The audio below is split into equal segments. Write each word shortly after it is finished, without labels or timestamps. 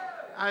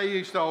I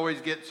used to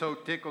always get so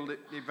tickled at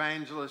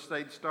evangelists.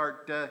 They'd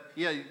start,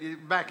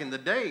 back in the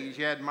days,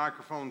 you had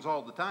microphones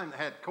all the time that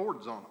had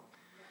cords on them.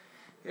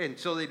 And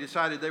so they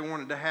decided they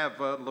wanted to have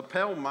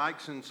lapel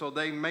mics, and so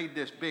they made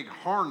this big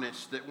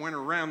harness that went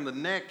around the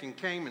neck and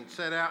came and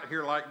set out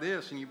here like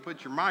this, and you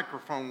put your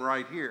microphone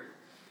right here.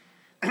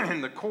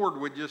 And the cord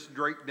would just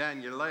drape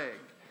down your leg.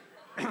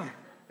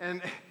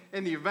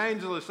 And the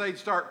evangelists, they'd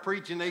start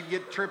preaching, they'd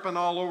get tripping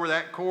all over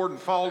that cord and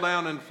fall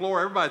down on the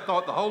floor. Everybody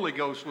thought the Holy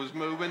Ghost was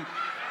moving,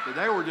 but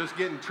they were just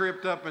getting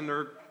tripped up in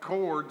their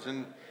cords.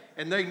 And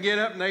they'd get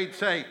up and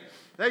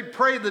they'd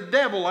pray the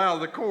devil out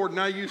of the cord. And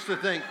I used to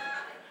think,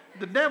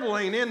 the devil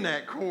ain't in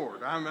that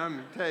cord. I'm going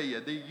to tell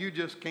you, you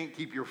just can't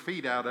keep your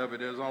feet out of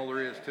it is all there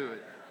is to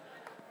it.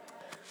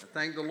 I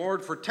thank the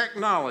Lord for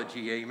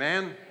technology,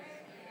 amen?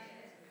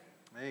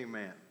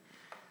 Amen.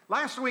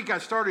 Last week I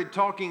started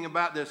talking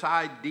about this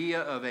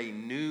idea of a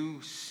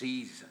new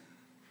season.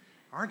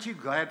 Aren't you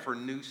glad for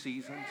new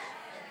seasons?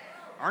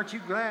 Aren't you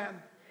glad?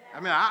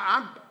 I mean,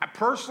 I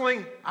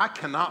personally, I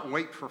cannot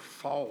wait for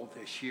fall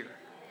this year.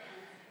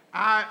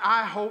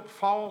 I hope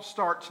fall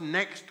starts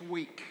next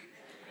week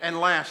and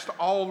lasts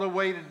all the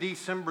way to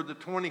December the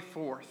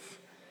 24th.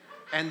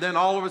 And then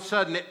all of a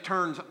sudden it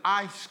turns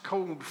ice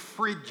cold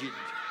frigid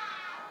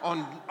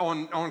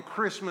on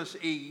Christmas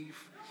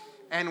Eve.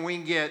 And we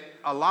get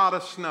a lot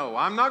of snow.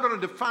 I'm not going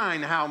to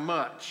define how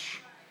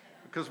much,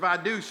 because if I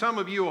do, some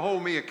of you will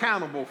hold me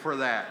accountable for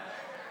that.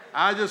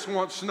 I just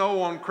want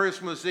snow on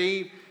Christmas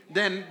Eve,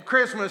 then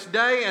Christmas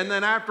Day, and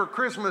then after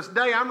Christmas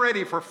Day, I'm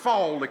ready for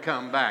fall to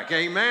come back.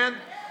 Amen?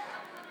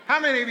 How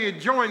many of you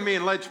join me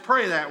and let's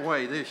pray that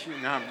way this year?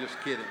 No, I'm just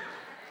kidding.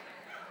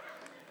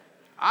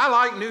 I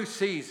like new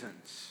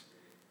seasons,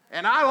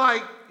 and I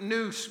like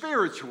new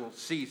spiritual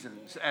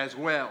seasons as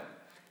well.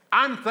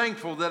 I'm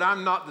thankful that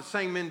I'm not the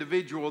same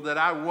individual that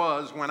I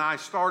was when I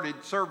started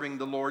serving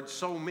the Lord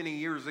so many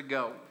years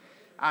ago.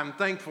 I'm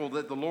thankful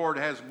that the Lord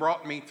has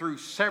brought me through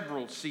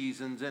several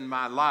seasons in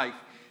my life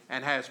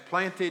and has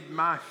planted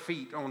my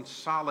feet on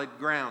solid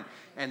ground,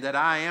 and that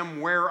I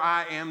am where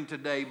I am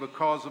today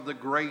because of the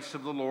grace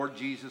of the Lord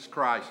Jesus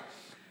Christ.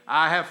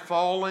 I have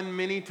fallen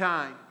many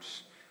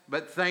times,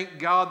 but thank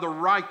God the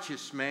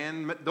righteous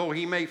man, though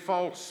he may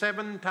fall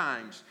 7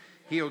 times,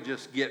 he'll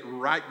just get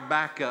right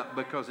back up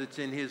because it's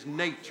in his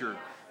nature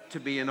to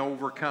be an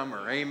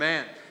overcomer.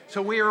 Amen.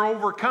 So we are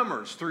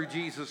overcomers through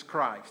Jesus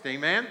Christ.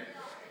 Amen.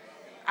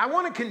 I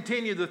want to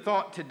continue the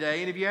thought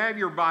today, and if you have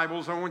your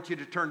Bibles, I want you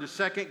to turn to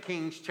 2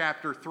 Kings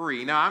chapter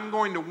 3. Now, I'm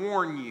going to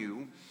warn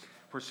you,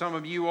 for some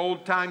of you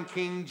old-time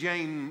King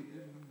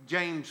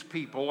James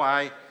people,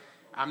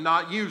 I'm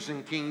not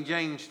using King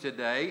James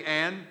today,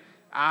 and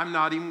I'm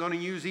not even going to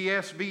use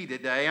ESV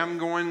today. I'm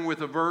going with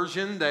a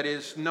version that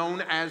is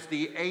known as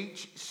the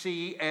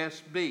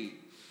HCSB.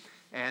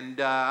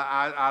 And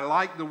I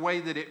like the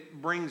way that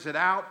it brings it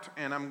out,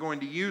 and I'm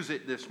going to use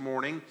it this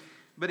morning.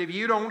 But if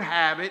you don't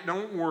have it,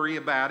 don't worry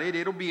about it.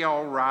 It'll be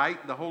all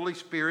right. The Holy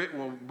Spirit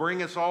will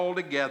bring us all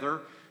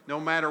together, no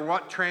matter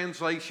what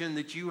translation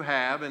that you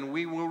have, and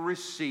we will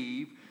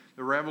receive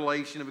the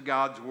revelation of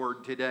God's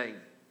Word today.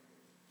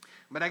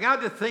 But I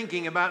got to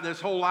thinking about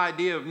this whole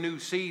idea of new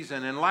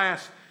season, and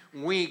last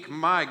week,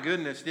 my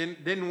goodness,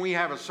 didn't we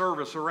have a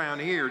service around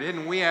here?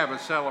 Didn't we have a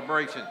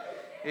celebration?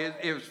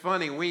 It was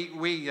funny.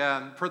 We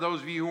for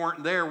those of you who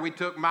weren't there, we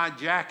took my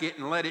jacket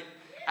and let it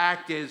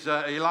act as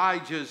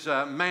Elijah's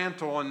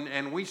mantle,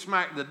 and we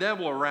smacked the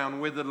devil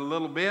around with it a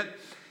little bit.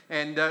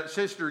 And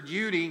Sister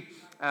Judy,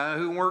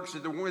 who works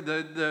at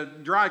the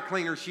dry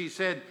cleaner, she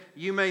said,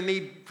 "You may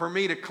need for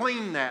me to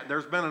clean that.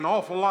 There's been an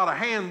awful lot of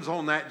hands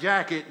on that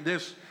jacket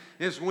this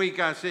week."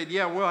 I said,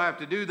 "Yeah, we'll have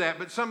to do that."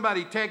 But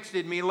somebody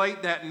texted me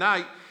late that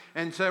night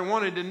and said,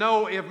 wanted to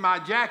know if my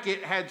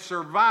jacket had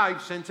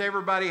survived since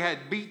everybody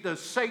had beat the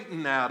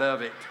Satan out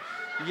of it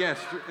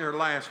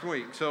last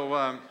week.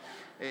 So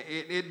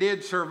it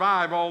did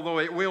survive, although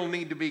it will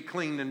need to be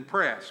cleaned and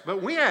pressed.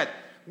 But we had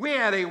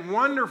a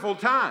wonderful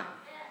time.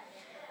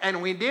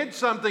 And we did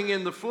something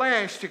in the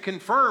flesh to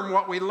confirm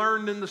what we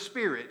learned in the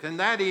spirit. And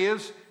that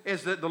is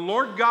that the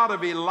Lord God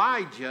of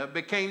Elijah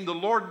became the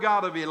Lord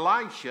God of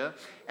Elisha,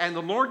 and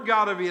the Lord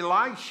God of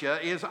Elisha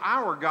is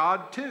our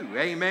God too.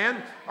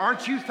 Amen?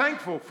 Aren't you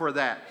thankful for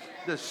that?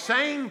 The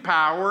same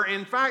power.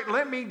 In fact,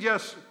 let me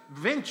just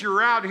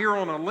venture out here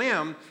on a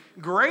limb.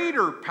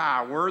 Greater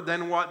power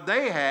than what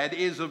they had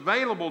is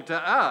available to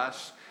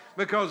us,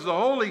 because the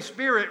Holy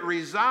Spirit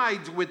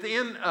resides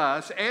within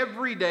us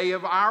every day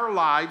of our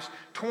lives,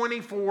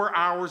 24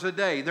 hours a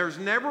day. There's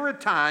never a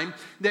time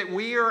that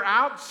we are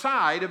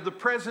outside of the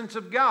presence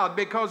of God,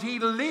 because He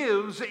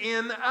lives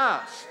in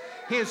us.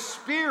 His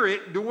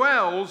Spirit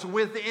dwells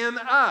within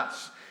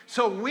us.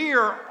 So we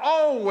are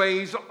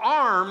always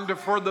armed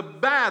for the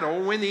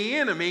battle when the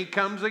enemy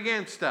comes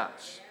against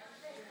us.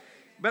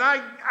 But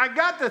I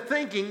got to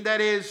thinking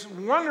that as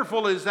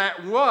wonderful as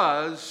that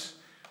was,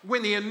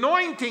 when the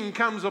anointing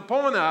comes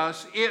upon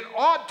us, it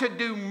ought to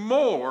do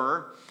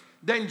more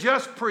than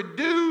just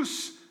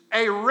produce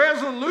a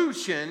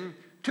resolution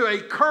to a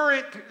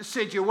current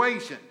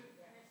situation.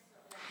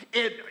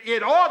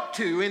 It ought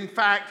to, in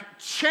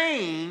fact,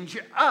 change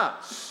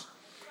us.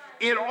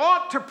 It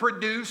ought to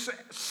produce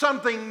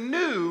something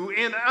new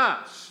in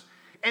us.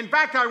 In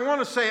fact, I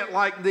want to say it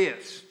like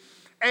this.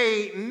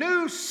 A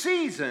new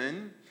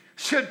season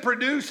should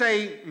produce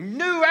a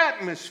new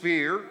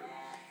atmosphere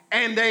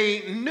and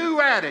a new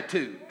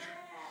attitude.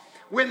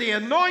 When the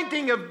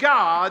anointing of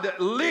God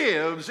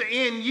lives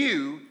in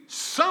you,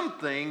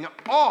 something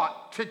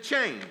ought to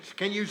change.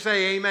 Can you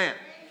say amen?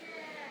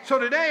 So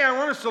today I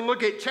want us to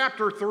look at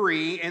chapter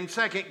 3 in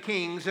 2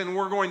 Kings, and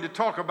we're going to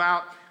talk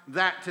about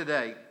that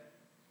today.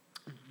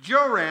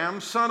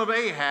 Joram, son of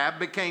Ahab,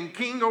 became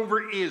king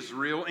over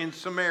Israel in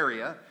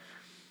Samaria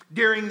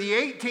during the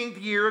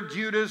 18th year of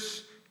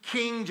Judah's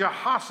king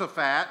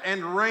Jehoshaphat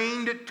and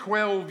reigned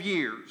 12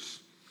 years.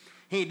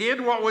 He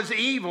did what was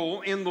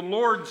evil in the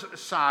Lord's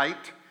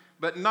sight,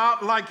 but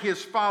not like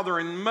his father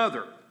and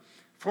mother,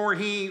 for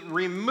he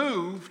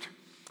removed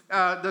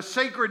the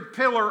sacred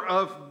pillar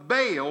of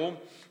Baal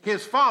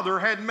his father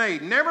had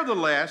made.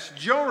 Nevertheless,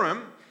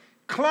 Joram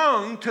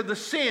clung to the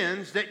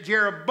sins that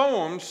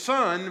Jeroboam,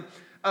 son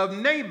of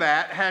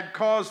Nebat, had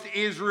caused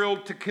Israel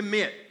to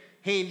commit.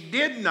 He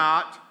did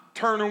not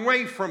turn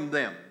away from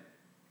them.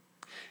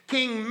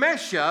 King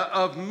Mesha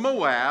of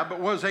Moab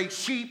was a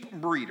sheep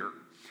breeder.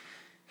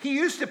 He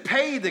used to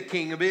pay the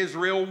king of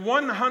Israel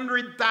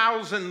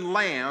 100,000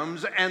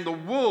 lambs and the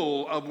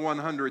wool of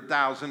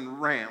 100,000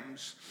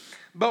 rams.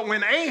 But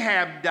when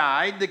Ahab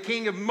died, the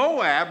king of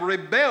Moab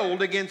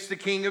rebelled against the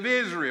king of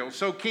Israel.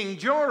 So King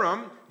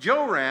Joram,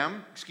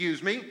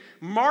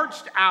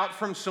 marched out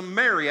from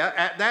Samaria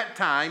at that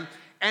time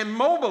and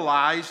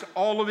mobilized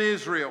all of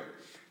Israel.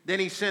 Then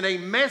he sent a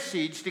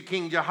message to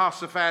King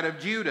Jehoshaphat of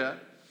Judah.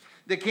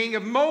 The king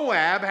of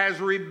Moab has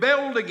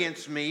rebelled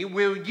against me.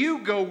 Will you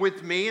go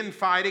with me and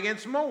fight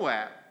against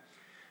Moab?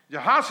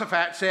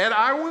 Jehoshaphat said,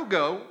 I will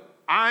go.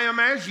 I am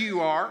as you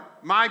are,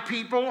 my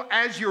people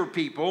as your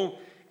people,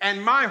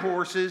 and my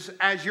horses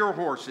as your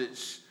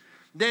horses.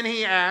 Then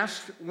he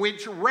asked,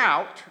 which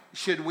route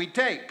should we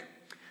take?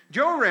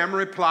 Joram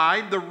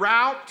replied, the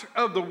route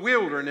of the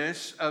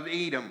wilderness of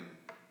Edom.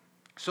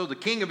 So the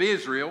king of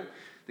Israel,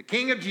 the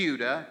king of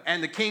Judah,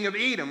 and the king of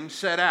Edom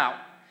set out.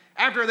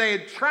 After they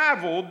had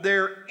traveled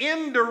their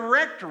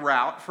indirect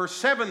route for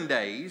 7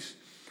 days,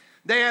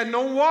 they had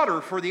no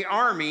water for the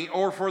army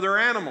or for their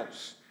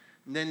animals.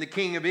 And then the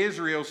king of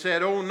Israel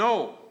said, oh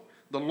no,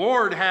 the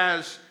Lord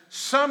has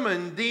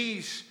summoned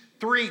these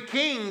 3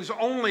 kings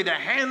only to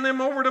hand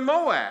them over to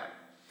Moab.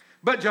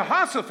 But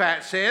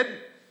Jehoshaphat said,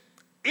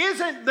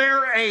 isn't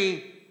there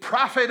a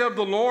prophet of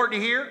the Lord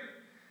here?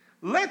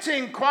 Let's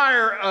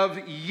inquire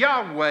of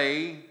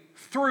Yahweh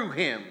through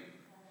him.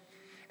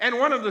 And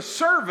one of the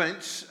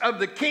servants of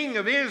the king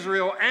of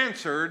Israel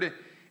answered,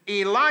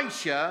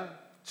 Elisha,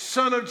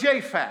 son of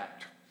Japhat,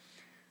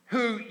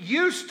 who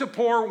used to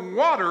pour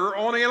water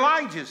on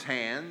Elijah's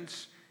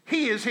hands,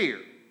 he is here.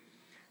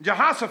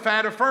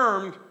 Jehoshaphat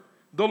affirmed,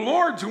 the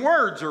Lord's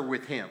words are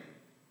with him.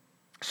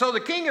 So the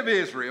king of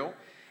Israel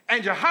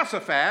and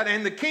Jehoshaphat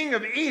and the king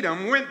of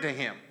Edom went to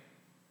him.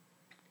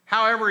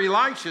 However,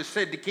 Elisha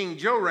said to King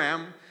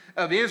Joram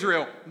of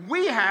Israel,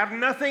 we have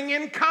nothing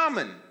in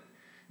common.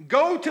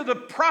 Go to the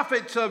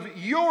prophets of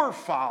your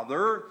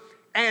father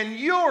and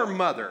your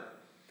mother.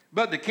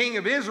 But the king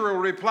of Israel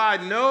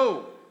replied,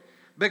 no,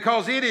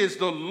 because it is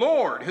the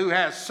Lord who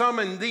has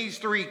summoned these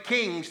 3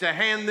 kings to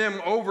hand them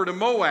over to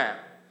Moab.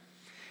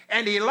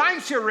 And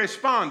Elisha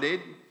responded,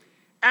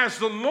 as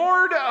the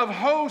Lord of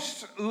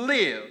hosts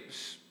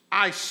lives,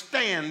 I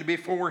stand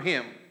before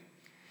him.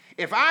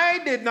 If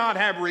I did not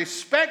have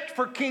respect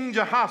for King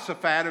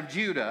Jehoshaphat of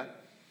Judah,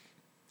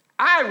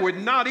 I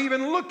would not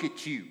even look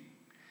at you.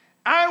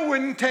 I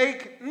wouldn't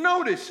take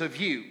notice of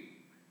you.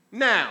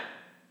 Now,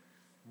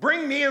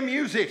 bring me a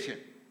musician.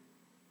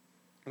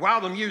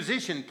 While the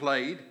musician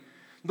played,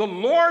 the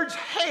Lord's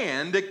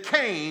hand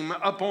came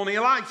upon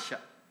Elisha.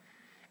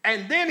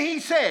 And then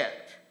he said,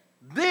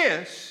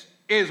 this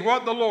is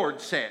what the Lord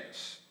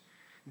says.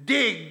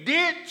 Dig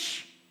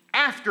ditch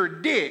after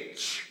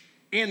ditch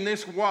in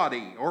this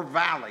wadi or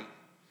valley.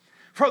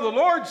 For the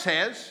Lord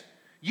says,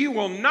 you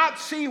will not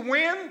see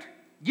wind,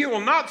 you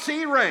will not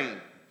see rain,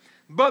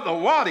 but the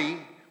wadi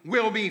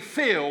will be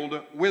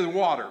filled with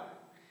water,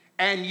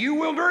 and you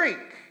will drink,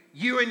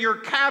 you and your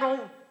cattle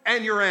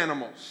and your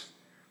animals.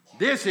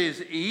 This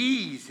is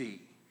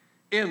easy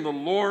in the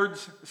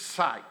Lord's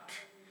sight.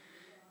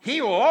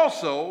 He will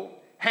also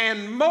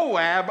hand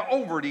Moab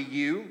over to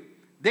you.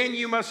 Then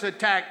you must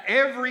attack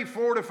every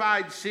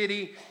fortified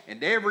city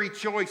and every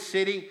choice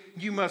city.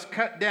 You must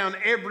cut down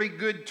every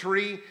good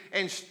tree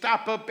and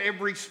stop up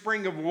every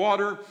spring of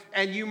water.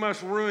 And you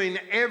must ruin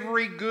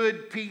every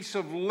good piece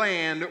of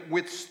land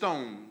with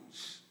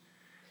stones.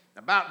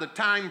 About the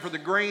time for the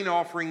grain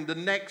offering, the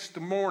next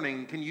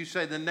morning, can you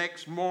say the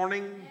next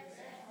morning?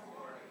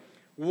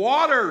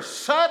 Water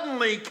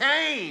suddenly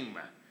came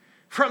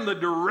from the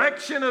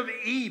direction of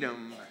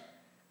Edom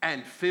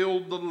and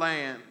filled the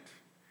land.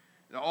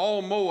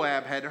 All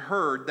Moab had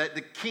heard that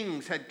the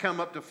kings had come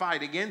up to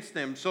fight against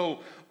them. So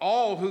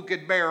all who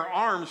could bear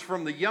arms,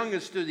 from the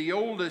youngest to the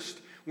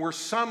oldest, were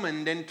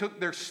summoned and took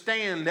their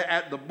stand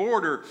at the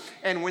border.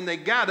 And when they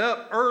got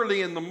up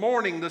early in the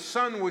morning, the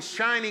sun was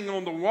shining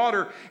on the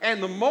water,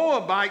 and the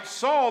Moabites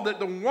saw that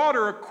the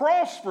water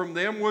across from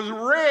them was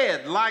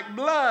red like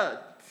blood.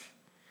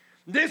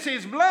 "This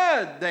is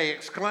blood," they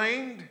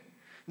exclaimed.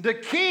 "The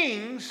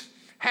kings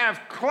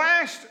have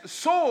clashed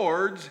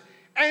swords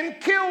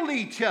and killed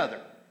each other.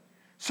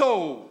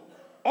 So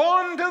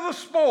on to the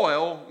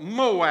spoil,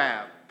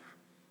 Moab."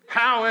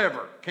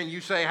 However, can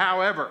you say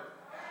however?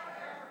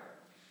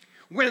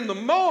 When the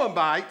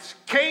Moabites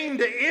came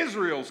to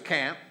Israel's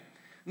camp,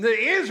 the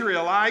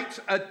Israelites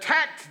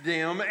attacked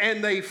them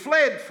and they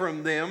fled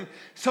from them.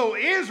 So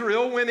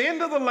Israel went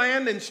into the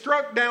land and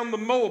struck down the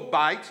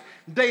Moabites.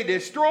 They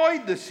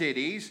destroyed the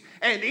cities,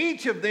 and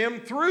each of them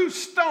threw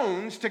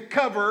stones to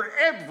cover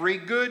every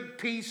good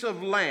piece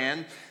of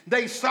land.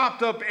 They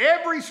stopped up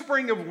every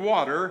spring of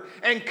water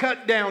and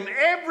cut down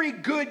every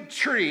good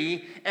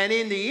tree. And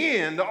in the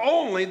end,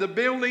 only the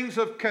buildings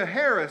of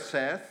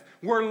Kehareseth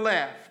were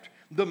left.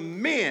 The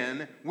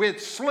men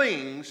with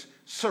slings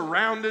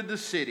surrounded the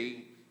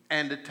city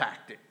and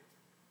attacked it.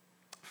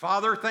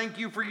 Father, thank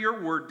you for your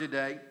word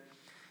today.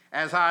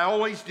 As I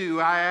always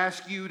do, I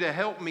ask you to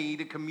help me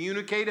to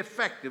communicate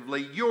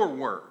effectively your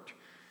word.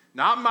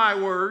 Not my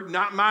word,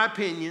 not my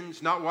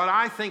opinions, not what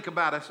I think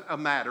about a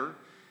matter,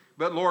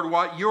 but Lord,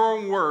 what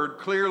your word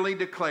clearly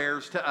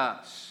declares to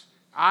us.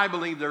 I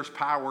believe there's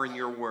power in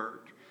your word.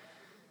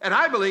 And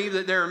I believe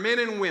that there are men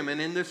and women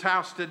in this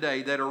house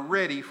today that are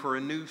ready for a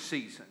new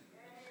season.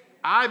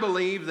 I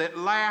believe that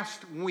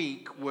last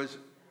week was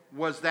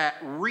that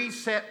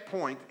reset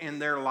point in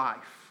their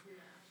life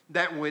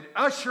that would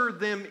usher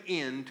them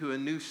into a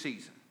new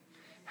season.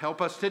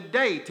 Help us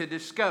today to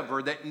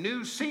discover that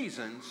new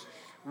seasons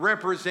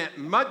represent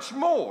much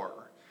more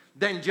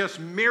than just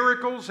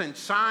miracles and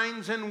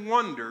signs and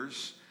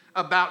wonders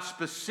about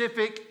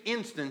specific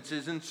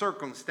instances and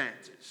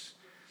circumstances.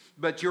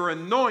 But your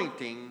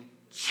anointing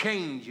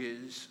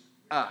changes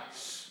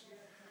us.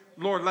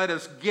 Lord, let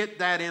us get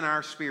that in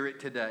our spirit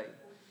today.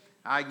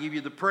 I give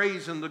you the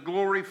praise and the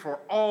glory for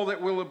all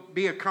that will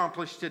be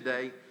accomplished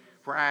today.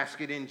 For I ask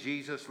it in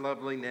Jesus'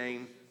 lovely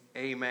name.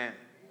 Amen.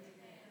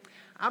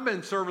 I've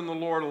been serving the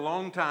Lord a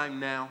long time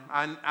now.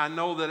 I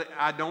know that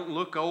I don't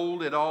look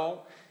old at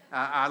all.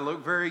 I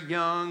look very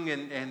young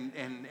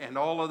and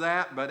all of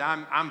that, but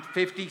I'm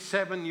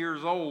 57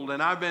 years old,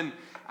 and I've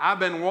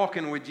been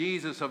walking with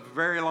Jesus a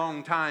very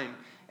long time.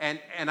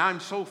 And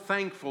I'm so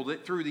thankful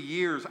that through the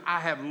years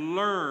I have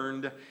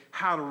learned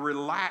how to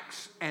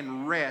relax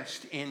and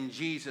rest in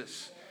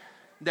Jesus.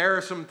 There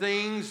are some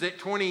things that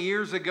 20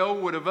 years ago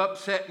would have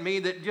upset me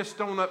that just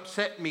don't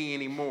upset me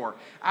anymore.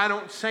 I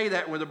don't say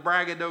that with a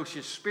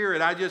braggadocious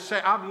spirit. I just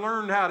say I've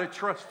learned how to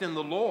trust in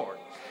the Lord.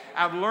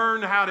 I've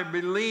learned how to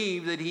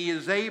believe that He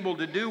is able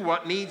to do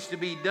what needs to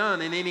be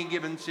done in any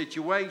given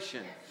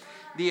situation.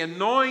 The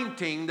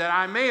anointing that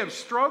I may have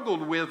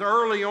struggled with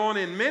early on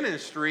in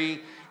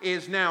ministry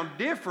is now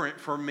different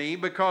for me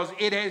because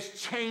it has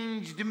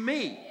changed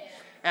me,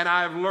 and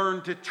I've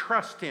learned to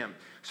trust Him.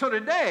 So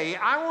today,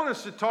 I want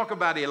us to talk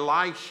about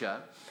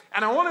Elisha,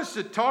 and I want us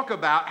to talk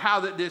about how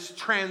that this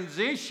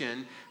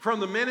transition from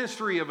the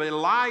ministry of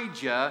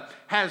Elijah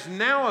has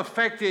now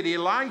affected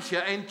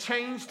Elisha and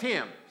changed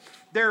him.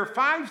 There are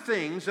 5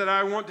 things that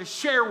I want to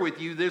share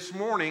with you this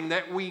morning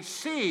that we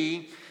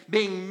see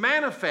being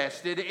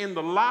manifested in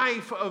the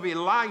life of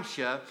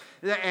Elisha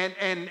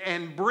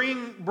and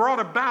brought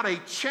about a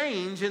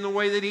change in the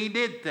way that he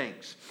did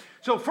things.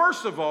 So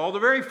first of all, the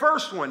very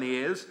first one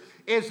is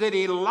that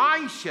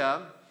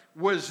Elisha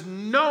was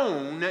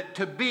known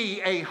to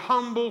be a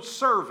humble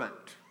servant.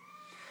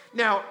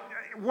 Now,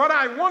 what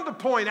I want to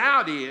point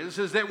out is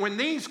that when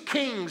these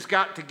kings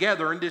got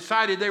together and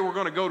decided they were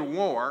going to go to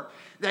war,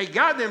 they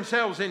got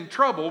themselves in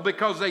trouble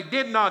because they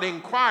did not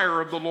inquire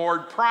of the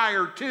Lord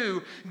prior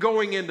to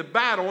going into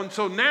battle. And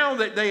so now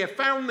that they have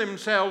found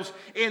themselves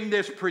in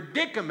this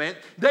predicament,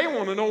 they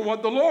want to know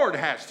what the Lord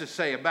has to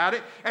say about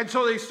it. And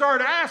so they start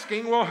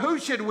asking, well, who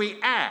should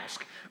we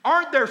ask?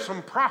 Aren't there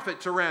some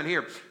prophets around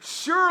here?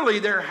 Surely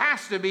there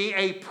has to be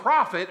a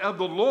prophet of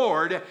the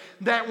Lord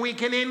that we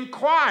can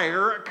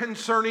inquire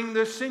concerning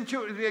this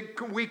situation.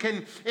 We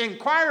can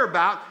inquire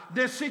about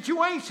this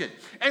situation.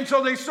 And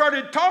so they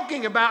started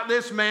talking about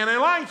this man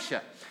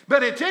Elisha.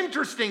 But it's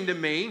interesting to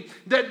me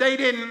that they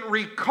didn't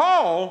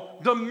recall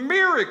the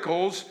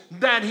miracles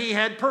that he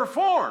had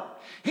performed.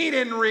 They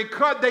didn't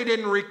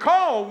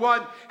recall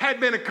what had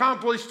been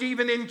accomplished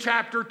even in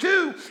chapter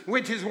 2,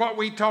 which is what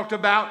we talked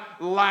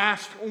about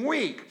last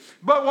week.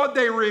 But what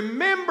they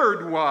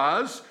remembered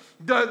was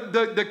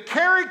the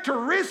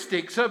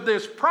characteristics of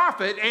this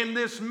prophet and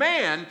this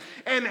man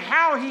and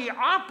how he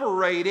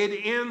operated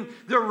in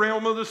the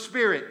realm of the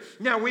Spirit.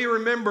 Now we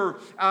remember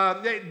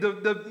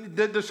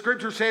the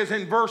scripture says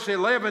in verse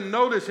 11,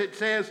 notice it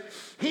says,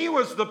 he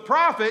was the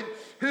prophet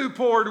who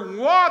poured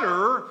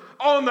water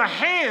on the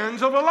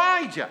hands of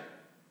Elijah.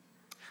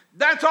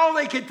 That's all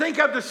they could think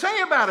of to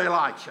say about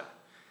Elisha,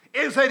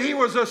 is that he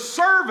was a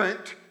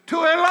servant to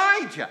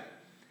Elijah.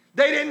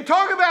 They didn't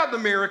talk about the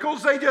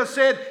miracles. They just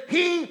said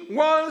he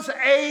was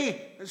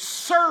a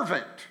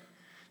servant.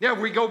 Now, if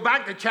we go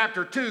back to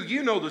chapter 2,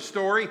 you know the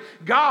story.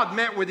 God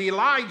met with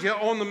Elijah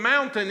on the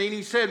mountain, and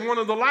he said, one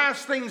of the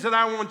last things that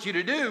I want you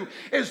to do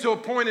is to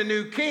appoint a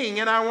new king,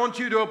 and I want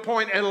you to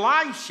appoint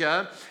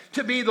Elisha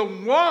to be the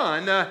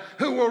one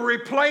who will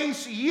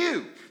replace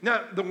you.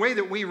 Now, the way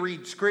that we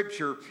read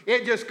Scripture,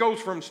 it just goes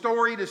from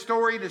story to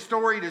story to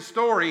story to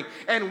story,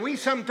 and we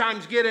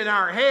sometimes get in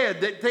our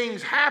head that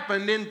things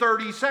happened in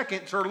 30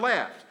 seconds or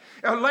less.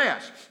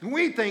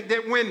 We think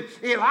that when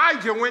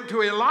Elijah went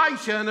to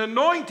Elisha and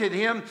anointed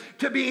him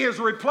to be his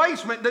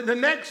replacement, that the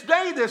next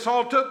day this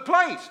all took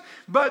place.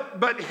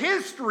 But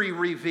history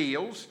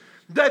reveals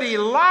that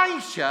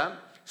Elisha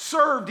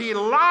served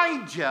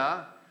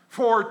Elijah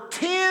for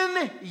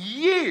 10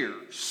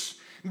 years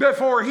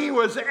before he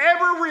was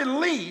ever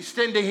released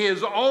into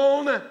his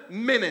own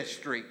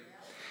ministry.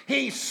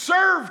 He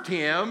served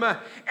him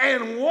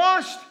and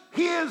washed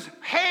his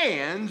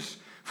hands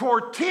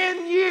for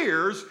 10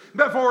 years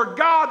before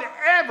God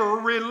ever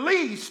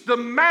released the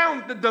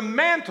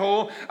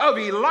mantle of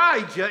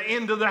Elijah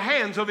into the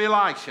hands of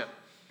Elisha.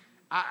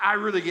 I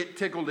really get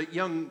tickled at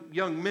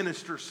young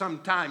ministers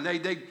sometimes.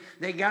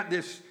 They got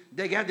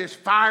this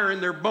fire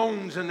in their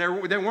bones, and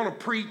they want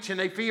to preach, and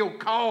they feel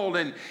called,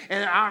 and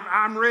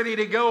I'm ready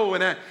to go.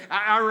 And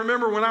I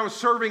remember when I was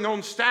serving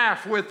on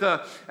staff with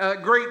a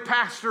great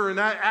pastor, and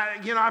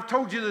I've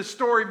told you this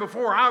story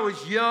before. I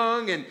was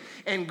young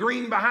and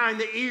green behind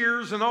the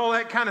ears and all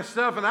that kind of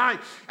stuff, and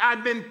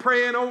I'd been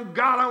praying, oh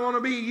God, I want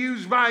to be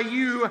used by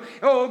you.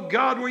 Oh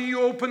God, will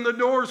you open the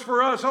doors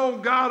for us? Oh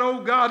God,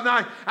 oh God.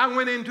 And I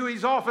went into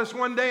his office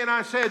one day and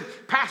I said,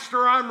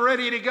 Pastor, I'm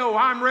ready to go.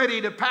 I'm ready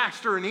to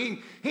pastor. And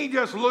he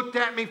just looked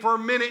at me for a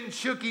minute and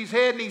shook his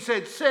head and he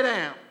said, sit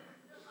down.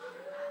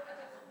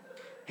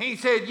 He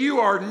said, you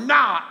are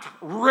not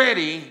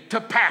ready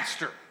to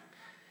pastor.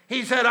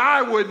 He said,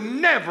 I would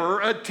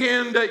never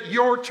attend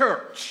your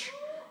church.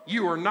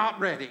 You are not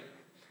ready,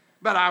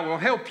 but I will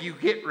help you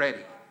get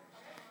ready.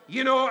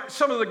 You know,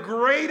 some of the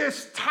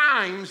greatest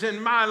times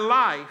in my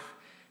life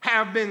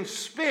have been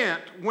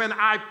spent when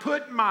I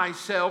put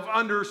myself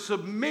under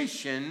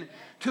submission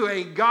to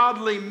a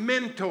godly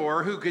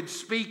mentor who could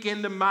speak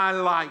into my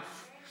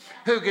life,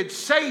 who could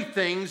say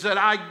things that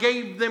I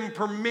gave them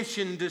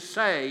permission to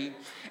say,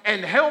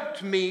 and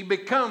helped me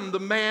become the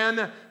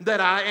man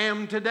that I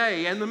am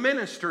today and the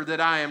minister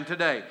that I am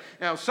today.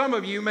 Now, some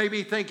of you may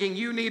be thinking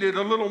you needed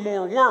a little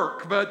more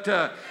work, but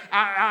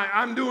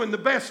I'm doing the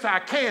best I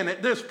can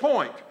at this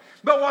point.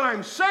 But what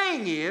I'm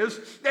saying is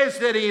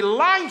that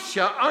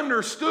Elisha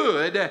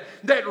understood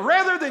that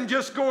rather than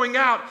just going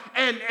out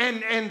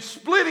and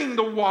splitting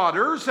the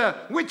waters,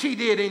 which he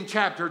did in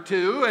chapter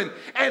 2,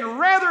 and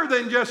rather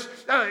than just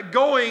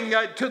going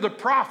to the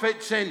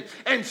prophets and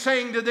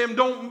saying to them,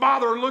 don't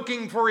bother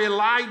looking for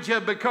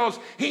Elijah because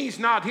he's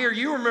not here.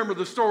 You remember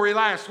the story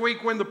last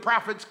week when the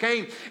prophets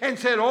came and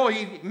said, oh,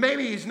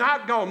 maybe he's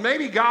not gone.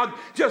 Maybe God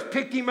just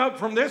picked him up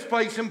from this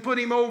place and put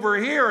him over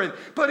here and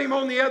put him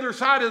on the other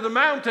side of the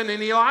mountain.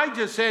 And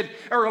Elisha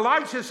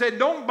said,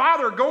 don't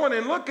bother going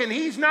and looking.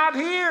 He's not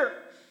here.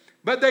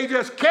 But they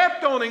just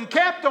kept on and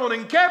kept on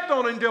and kept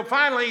on until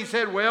finally he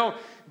said, well,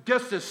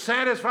 just to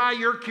satisfy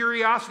your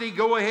curiosity,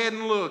 go ahead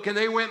and look. And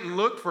they went and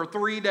looked for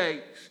 3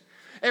 days.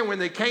 And when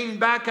they came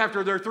back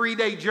after their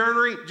 3-day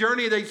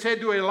journey, they said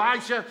to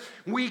Elisha,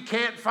 we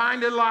can't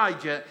find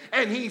Elijah.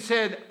 And he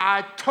said,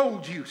 I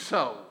told you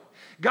so.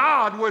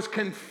 God was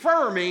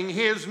confirming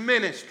his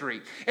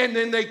ministry. And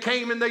then they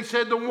came and they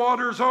said, the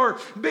waters are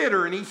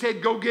bitter. And he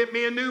said, go get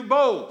me a new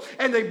bowl.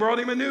 And they brought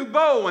him a new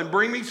bowl and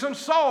bring me some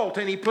salt.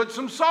 And he put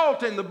some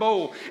salt in the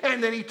bowl.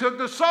 And then he took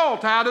the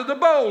salt out of the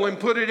bowl and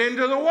put it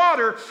into the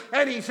water.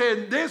 And he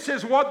said, this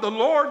is what the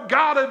Lord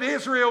God of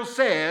Israel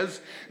says.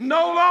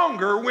 No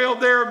longer will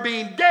there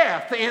be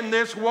death in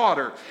this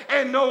water.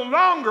 And no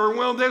longer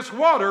will this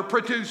water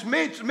produce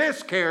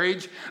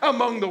miscarriage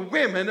among the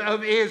women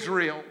of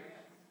Israel.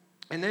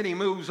 And then he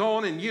moves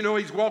on, and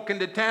he's walking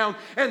to town,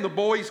 and the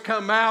boys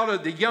come out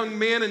of the young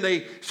men, and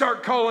they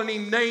start calling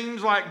him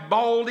names like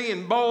Baldy,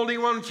 and Baldy,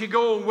 why don't you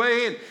go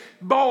away, and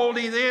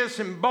Baldy this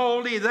and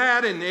Baldy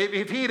that. And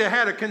if he'd have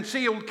had a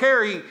concealed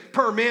carry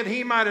permit,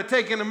 he might have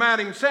taken him out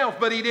himself,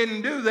 but he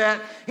didn't do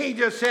that. He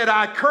just said,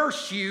 I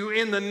curse you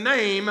in the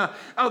name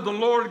of the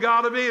Lord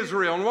God of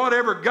Israel. And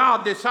whatever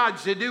God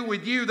decides to do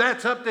with you,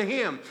 that's up to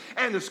him.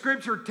 And the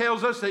scripture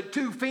tells us that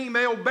 2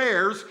 female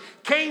bears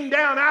came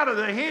down out of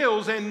the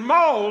hills and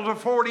mauled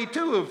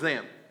 42 of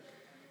them.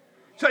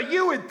 So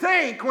you would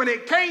think when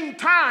it came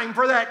time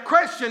for that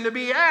question to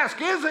be asked,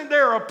 isn't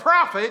there a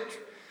prophet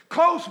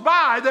close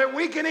by that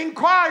we can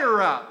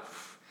inquire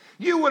of?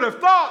 You would have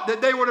thought that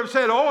they would have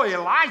said, oh,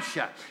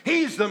 Elisha,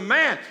 he's the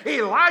man.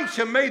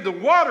 Elisha made the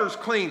waters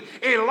clean.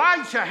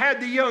 Elisha had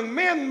the young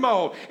men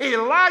mowed.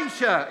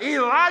 Elisha, he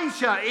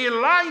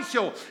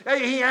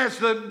has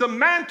the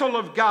mantle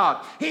of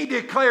God. He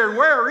declared,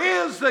 where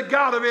is the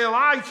God of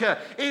Elisha?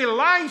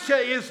 Elisha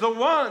is the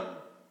one.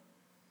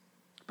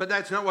 But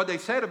that's not what they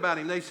said about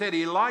him. They said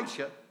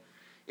Elisha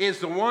is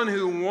the one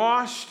who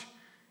washed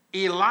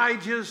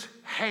Elijah's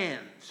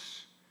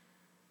hands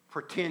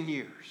for 10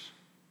 years.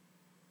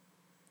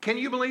 Can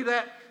you believe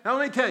that? Now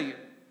let me tell you,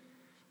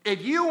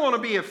 if you want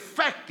to be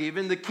effective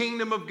in the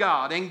kingdom of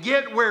God and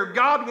get where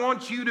God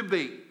wants you to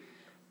be,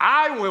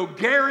 I will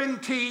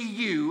guarantee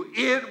you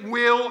it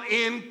will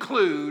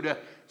include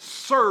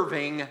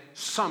serving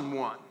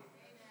someone.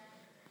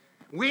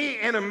 We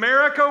in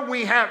America,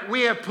 we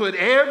have put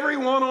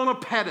everyone on a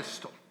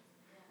pedestal.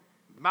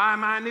 Buy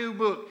my new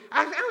book.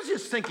 I was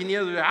just thinking the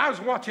other day, I was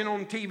watching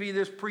on TV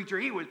this preacher.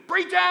 He was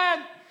preaching.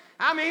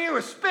 I mean, he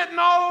was spitting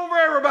all over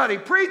everybody.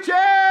 Preaching,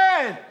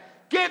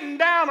 getting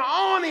down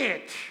on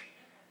it.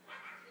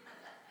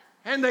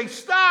 And they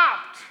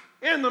stopped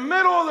in the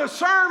middle of the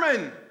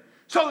sermon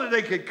so that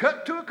they could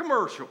cut to a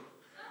commercial.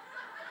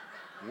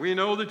 We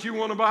know that you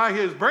want to buy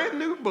his brand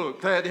new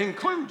book that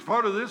includes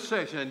part of this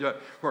session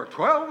for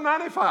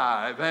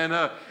 $12.95.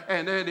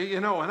 And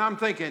I'm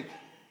thinking,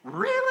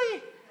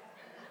 really?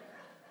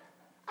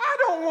 I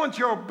don't want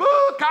your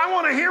book. I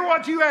want to hear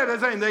what you had to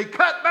say. And they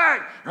cut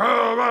back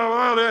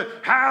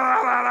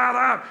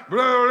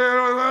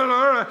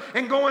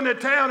and go into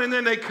town, and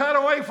then they cut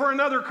away for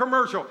another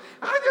commercial.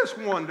 I just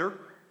wonder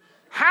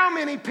how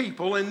many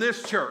people in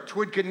this church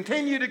would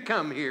continue to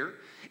come here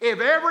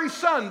if every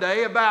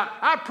Sunday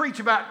I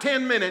preach about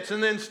 10 minutes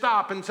and then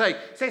stop and say,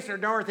 Sister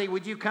Dorothy,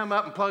 would you come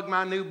up and plug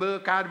my new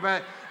book? I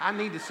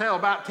need to sell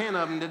about 10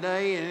 of them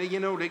today, and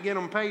to get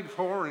them paid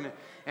for.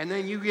 And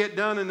then you get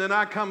done, and then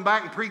I come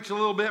back and preach a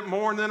little bit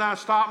more, and then I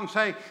stop and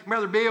say,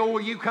 Brother Bill,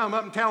 will you come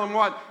up and tell them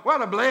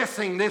what a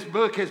blessing this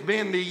book has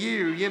been to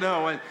you,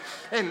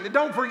 And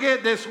don't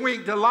forget this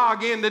week to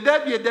log in to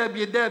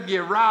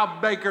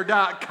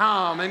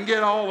www.robbaker.com and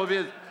get all of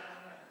his.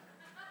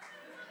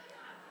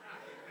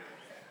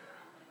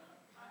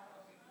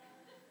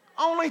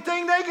 Only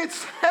thing they could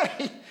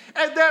say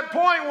at that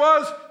point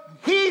was,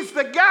 he's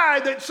the guy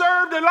that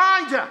served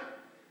Elijah,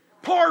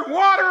 poured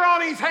water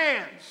on his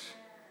hands.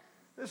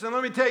 Listen,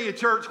 let me tell you,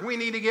 church, we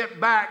need to get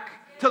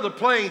back to the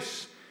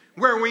place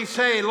where we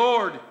say,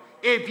 Lord,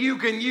 if you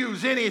can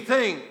use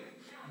anything,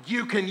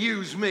 you can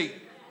use me.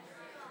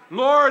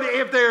 Lord,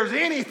 if there's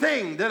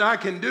anything that I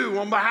can do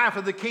on behalf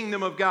of the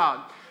kingdom of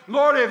God,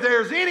 Lord, if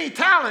there's any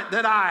talent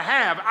that I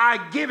have,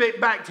 I give it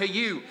back to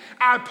you.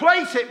 I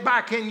place it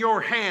back in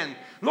your hand.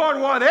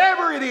 Lord,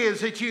 whatever it is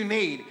that you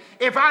need,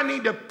 if I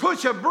need to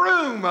push a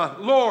broom,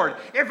 Lord,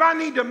 if I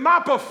need to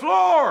mop a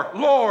floor,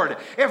 Lord,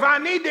 if I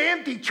need to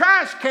empty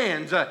trash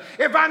cans,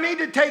 if I need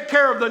to take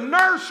care of the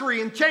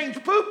nursery and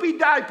change poopy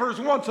diapers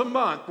once a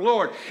month,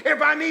 Lord,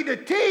 if I need to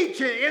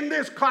teach in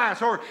this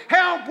class or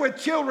help with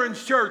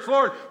children's church,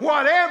 Lord,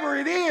 whatever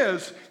it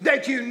is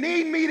that you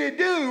need me to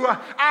do,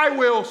 I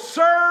will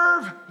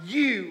serve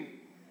you.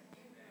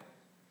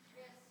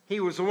 He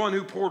was the one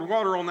who poured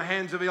water on the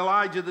hands of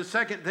Elijah. The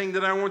second thing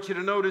that I want you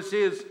to notice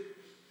is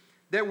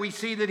that we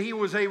see that he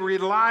was a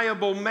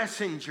reliable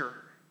messenger.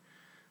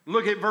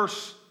 Look at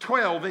verse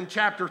 12 in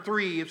chapter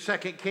 3 of 2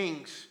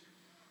 Kings.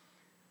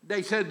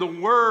 They said the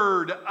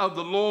word of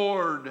the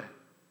Lord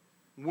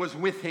was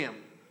with him.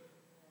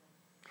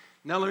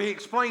 Now let me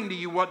explain to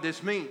you what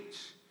this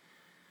means.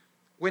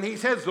 When he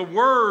says the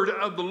word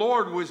of the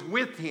Lord was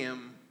with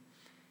him,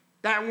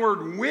 that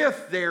word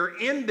with there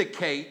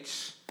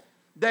indicates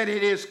that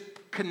it is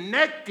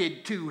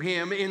connected to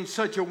him in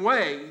such a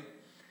way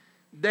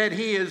that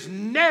he is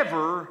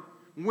never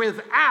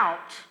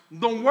without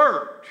the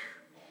Word.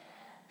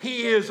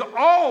 He is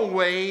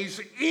always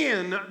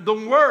in the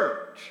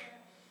Word.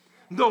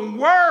 The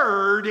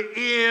Word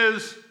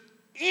is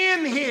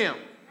in him.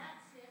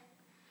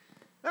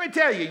 Let me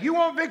tell you, you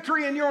want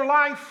victory in your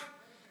life?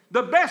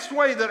 The best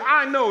way that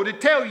I know to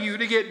tell you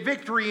to get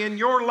victory in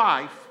your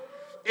life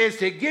is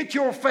to get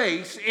your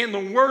face in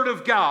the Word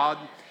of God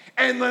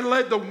and then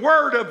let the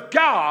Word of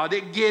God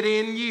get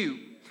in you.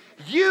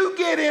 You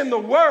get in the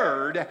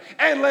Word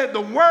and let the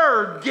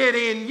Word get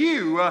in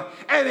you,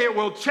 and it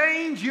will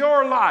change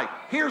your life.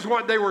 Here's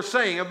what they were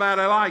saying about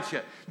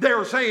Elisha. They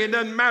were saying it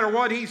doesn't matter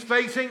what he's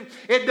facing.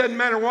 It doesn't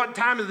matter what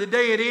time of the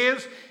day it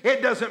is.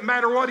 It doesn't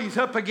matter what he's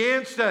up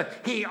against.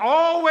 He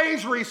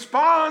always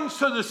responds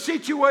to the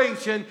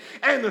situation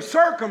and the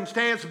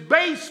circumstance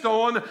based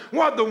on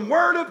what the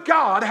Word of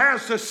God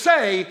has to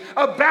say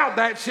about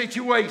that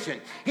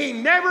situation. He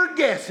never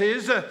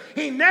guesses.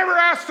 He never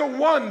has to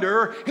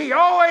wonder. He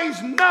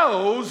always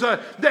knows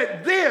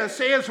that this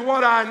is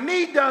what I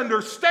need to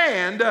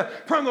understand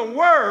from the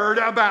Word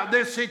about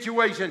this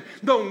situation.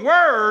 The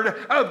Word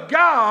of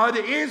God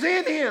is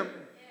in him.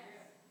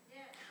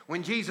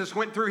 When Jesus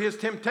went through his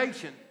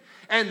temptation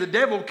and the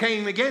devil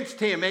came against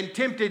him and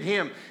tempted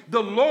him,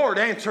 the Lord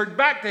answered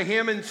back to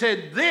him and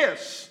said,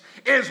 "This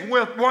is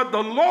with what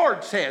the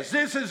Lord says.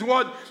 This is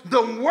what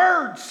the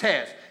Word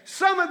says.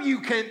 Some of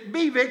you can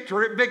be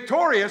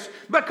victorious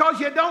because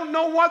you don't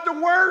know what the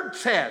Word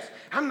says.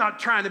 I'm not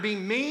trying to be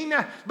mean,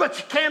 but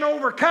you can't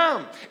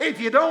overcome if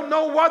you don't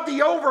know what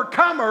the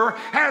overcomer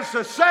has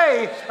to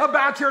say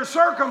about your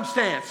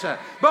circumstance.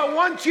 But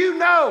once you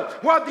know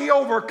what the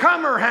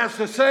overcomer has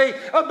to say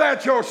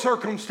about your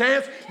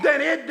circumstance,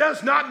 then it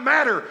does not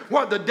matter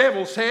what the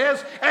devil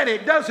says, and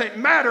it doesn't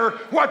matter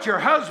what your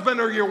husband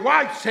or your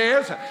wife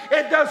says.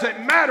 It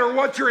doesn't matter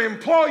what your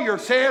employer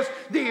says.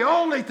 The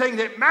only thing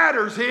that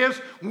matters is,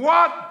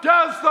 what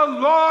does the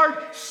Lord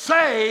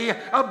say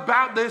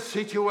about this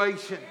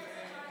situation?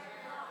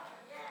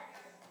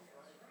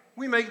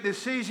 We make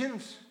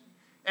decisions,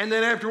 and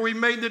then after we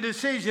made the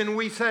decision,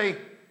 we say,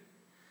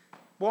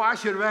 boy, I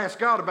should have asked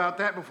God about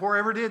that before I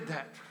ever did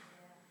that.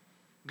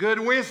 Good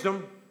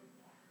wisdom,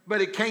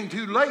 but it came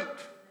too late.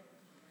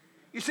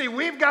 You see,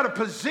 we've got to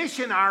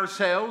position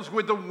ourselves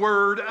with the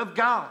Word of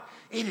God.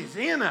 It is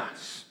in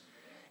us.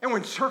 And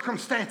when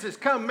circumstances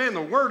come, man,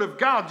 the Word of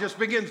God just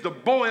begins to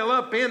boil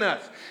up in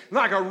us.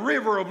 Like a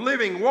river of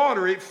living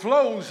water, it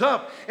flows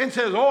up and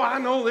says, oh, I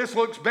know this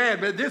looks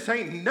bad, but this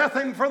ain't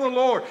nothing for the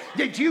Lord.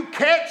 Did you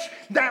catch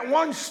that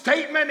one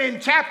statement in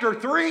chapter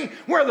 3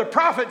 where the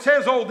prophet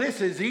says, oh, this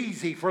is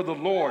easy for the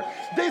Lord.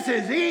 This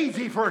is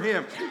easy for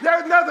Him.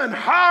 There's nothing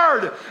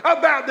hard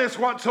about this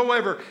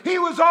whatsoever. He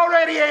was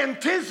already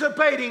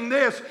anticipating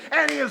this,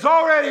 and He has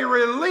already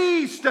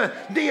released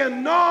the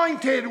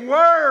anointed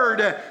Word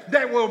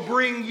that will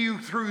bring you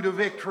through to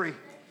victory.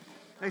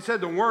 They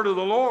said the word of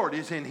the Lord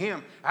is in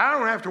Him. I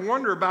don't have to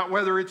wonder about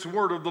whether it's the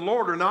word of the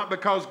Lord or not,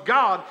 because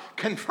God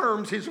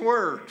confirms His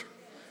word.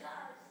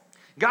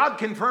 God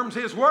confirms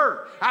His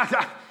word.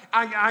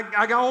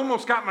 I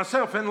almost got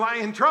myself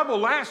in trouble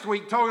last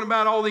week talking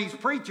about all these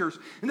preachers,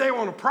 and they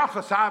want to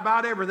prophesy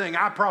about everything.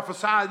 I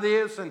prophesy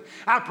this and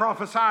I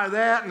prophesy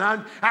that, and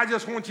I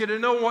just want you to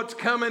know what's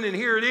coming, and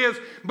here it is.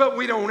 But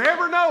we don't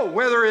ever know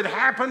whether it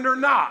happened or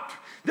not.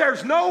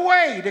 There's no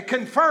way to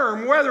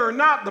confirm whether or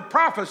not the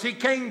prophecy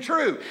came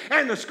true.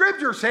 And the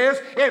Scripture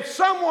says if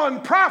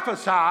someone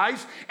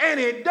prophesies and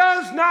it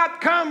does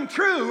not come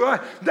true,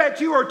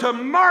 that you are to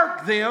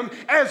mark them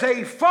as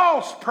a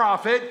false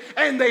prophet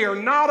and they are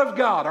not of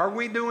God. Are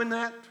we doing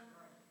that?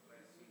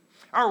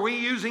 Are we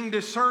using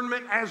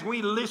discernment as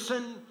we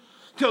listen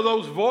to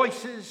those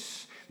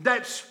voices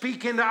that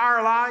speak into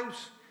our lives?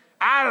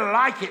 I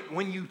like it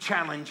when you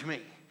challenge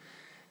me.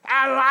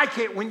 I like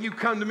it when you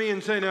come to me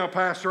and say, now,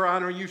 Pastor, I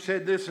know you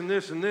said this and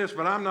this and this,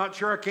 but I'm not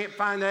sure, I can't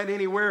find that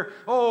anywhere.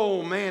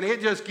 Oh, man,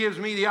 it just gives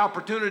me the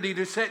opportunity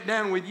to sit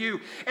down with you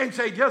and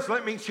say, just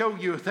let me show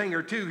you a thing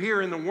or two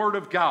here in the Word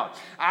of God.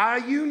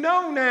 You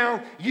know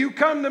now, you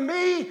come to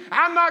me,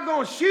 I'm not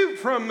going to shoot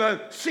from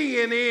the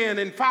CNN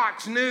and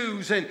Fox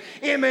News and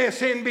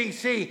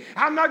MSNBC.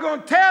 I'm not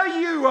going to tell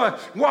you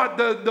what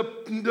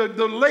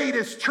the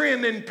latest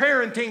trend in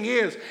parenting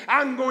is.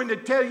 I'm going to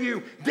tell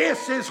you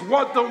this is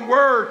what the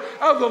Word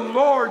of the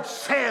Lord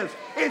says.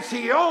 It's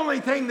the only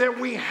thing that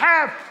we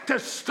have to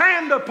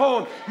stand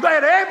upon.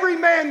 Let every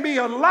man be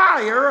a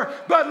liar,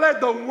 but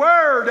let the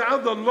word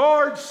of the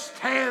Lord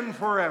stand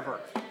forever.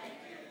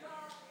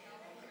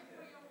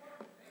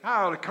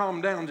 I ought to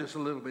calm down just a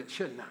little bit,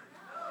 shouldn't I?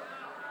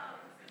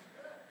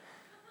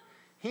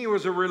 He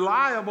was a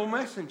reliable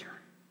messenger.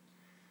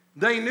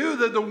 They knew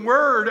that the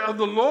word of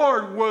the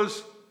Lord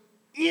was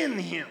in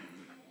him.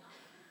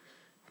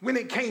 When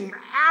it came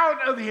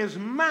out of his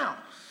mouth,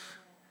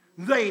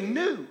 they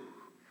knew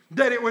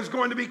that it was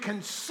going to be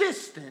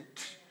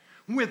consistent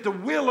with the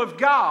will of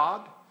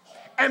God.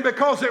 And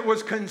because it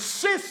was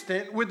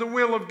consistent with the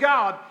will of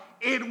God,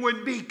 it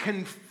would be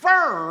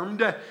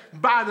confirmed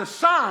by the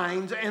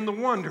signs and the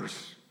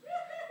wonders.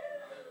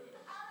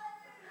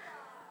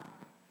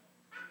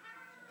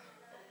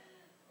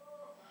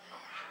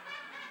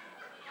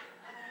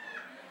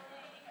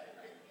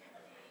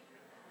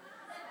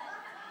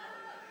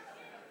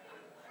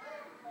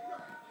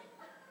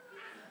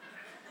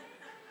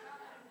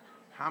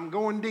 I'm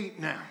going deep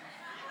now.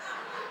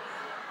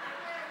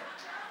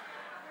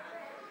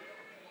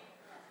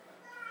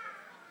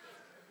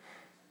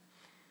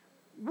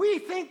 We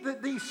think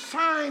that these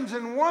signs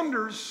and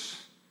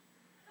wonders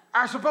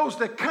are supposed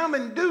to come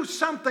and do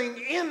something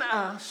in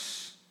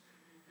us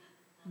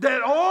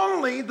that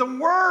only the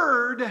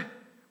Word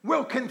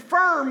will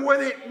confirm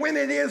when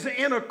it is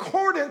in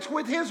accordance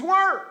with His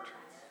Word.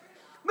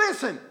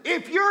 Listen,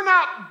 if you're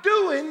not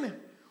doing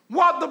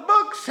what the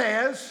book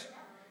says,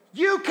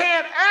 you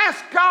can't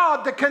ask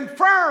God to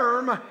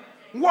confirm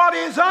what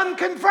is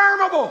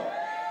unconfirmable.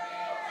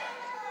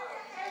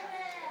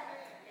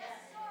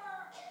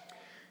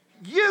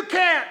 You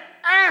can't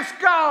ask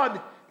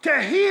God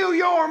to heal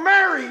your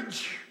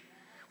marriage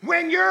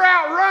when you're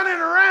out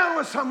running around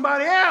with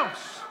somebody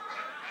else.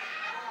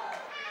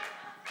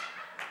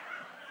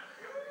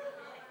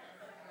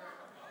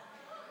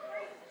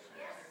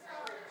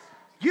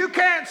 You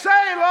can't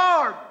say,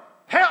 Lord,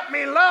 help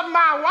me love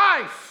my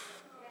wife,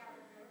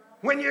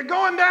 when you're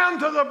going down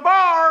to the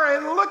bar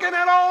and looking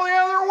at all the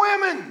other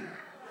women.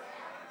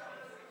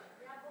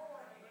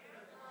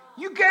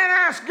 You can't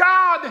ask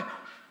God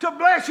to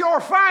bless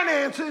your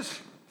finances.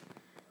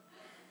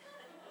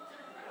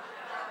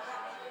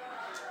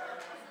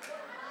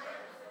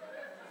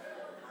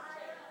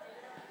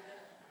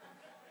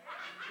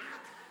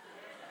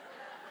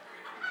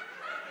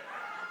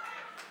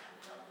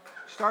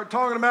 Start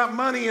talking about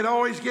money, it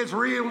always gets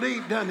real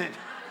deep, doesn't it?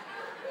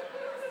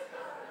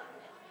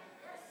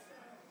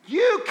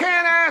 You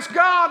can't ask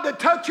God to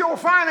touch your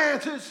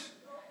finances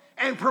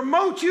and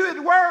promote you at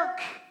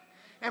work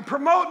and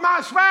promote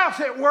my spouse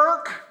at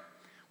work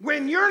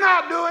when you're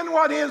not doing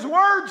what His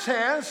Word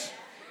says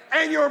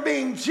and you're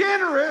being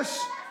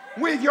generous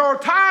with your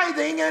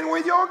tithing and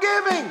with your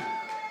giving.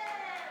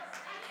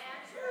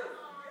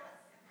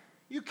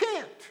 You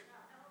can't.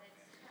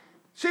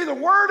 See, the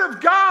Word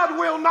of God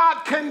will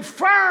not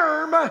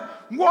confirm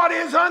what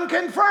is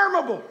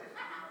unconfirmable.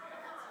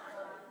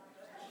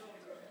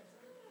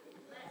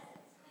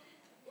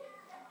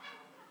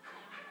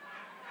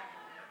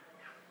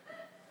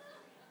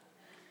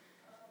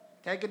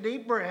 Take a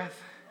deep breath.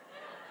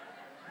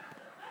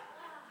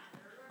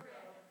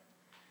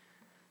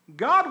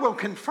 God will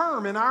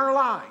confirm in our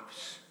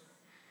lives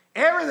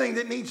everything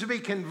that needs to be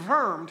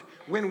confirmed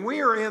when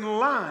we are in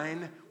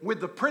line with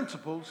the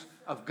principles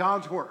of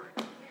God's Word.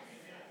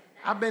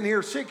 I've been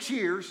here 6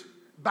 years.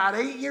 About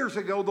 8 years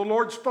ago, the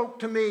Lord spoke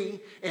to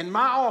me in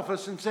my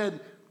office and said,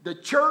 the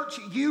church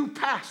you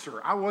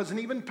pastor, I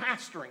wasn't even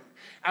pastoring,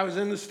 I was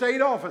in the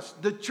state office,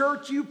 the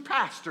church you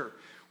pastor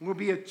will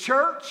be a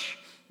church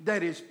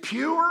that is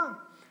pure,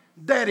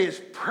 that is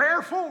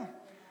prayerful,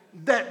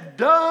 that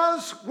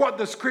does what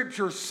the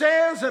Scripture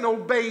says and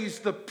obeys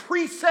the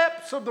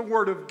precepts of the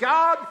Word of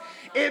God.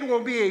 It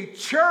will be a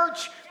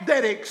church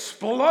that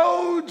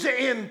explodes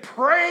in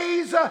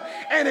praise,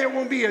 and it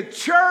will be a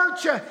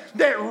church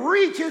that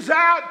reaches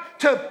out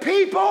to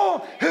people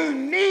who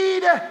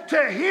need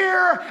to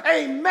hear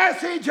a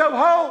message of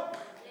hope.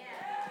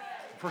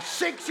 For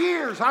 6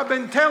 years, I've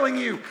been telling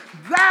you,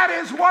 that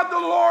is what the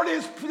Lord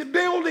is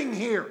building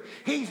here.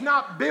 He's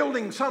not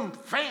building some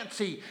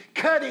fancy,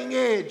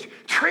 cutting-edge,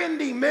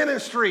 trendy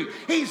ministry.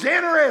 He's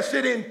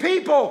interested in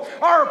people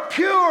who are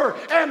pure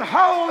and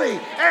holy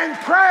and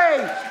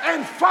pray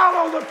and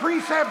follow the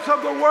precepts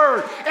of the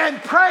Word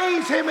and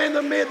praise Him in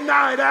the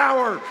midnight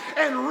hour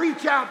and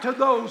reach out to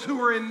those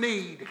who are in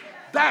need.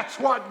 That's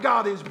what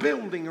God is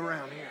building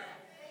around here.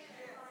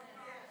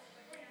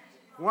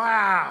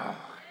 Wow.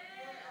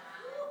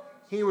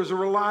 He was a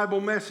reliable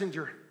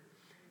messenger.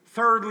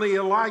 Thirdly,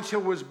 Elisha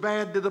was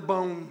bad to the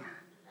bone.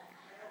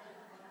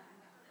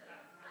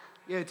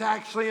 Yeah, it's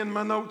actually in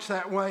my notes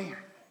that way.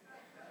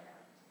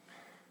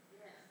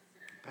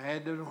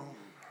 Bad to the bone.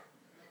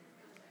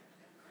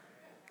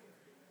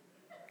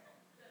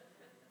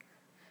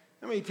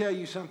 Let me tell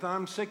you something.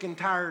 I'm sick and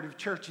tired of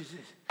churches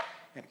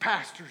and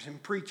pastors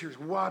and preachers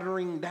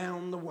watering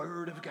down the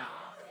Word of God.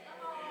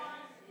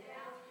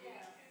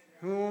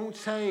 Who won't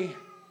say,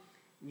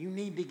 you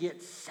need to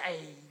get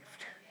saved.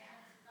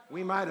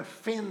 We might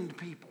offend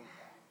people.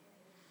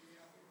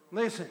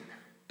 Listen,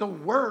 the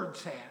Word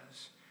says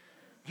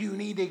you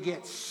need to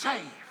get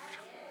saved,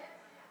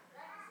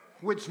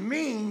 which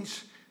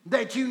means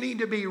that you need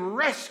to be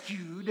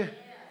rescued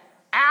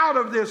out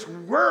of this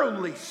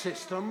worldly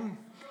system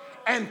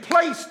and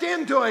placed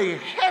into a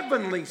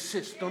heavenly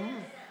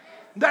system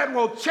that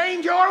will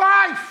change your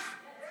life.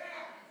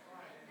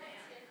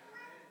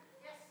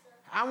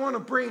 I want to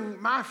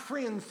bring my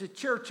friends to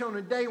church on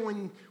a day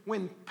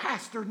when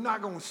pastor's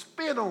not going to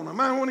spit on them.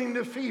 I want them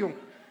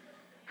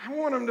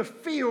to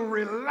feel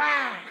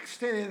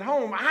relaxed and at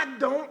home.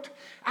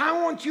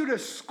 I want you to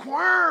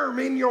squirm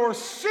in your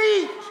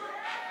seat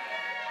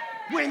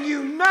when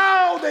you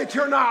know that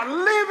you're not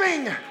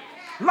living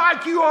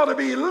like you ought to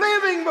be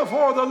living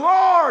before the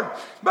Lord,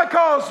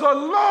 because the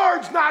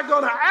Lord's not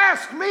going to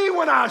ask me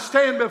when I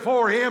stand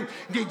before Him,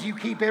 did you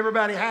keep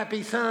everybody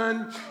happy,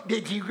 son?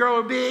 Did you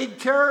grow a big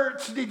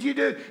church? Did you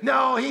do?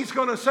 No, He's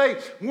going to say,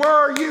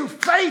 were you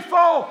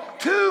faithful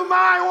to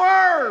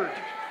my word?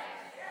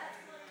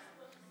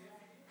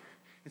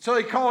 And so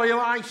they call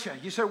Elisha.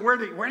 You say, where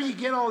do you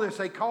get all this?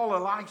 They call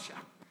Elisha.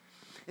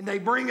 And they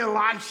bring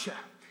Elisha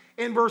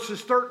in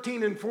verses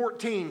 13 and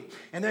 14.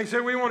 And they say,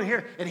 we want to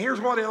hear. And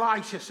here's what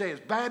Elisha says.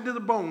 Bad to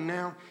the bone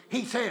now.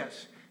 He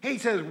says,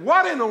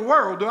 what in the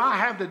world do I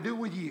have to do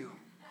with you?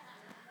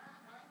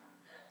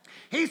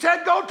 He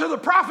said, go to the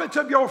prophets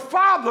of your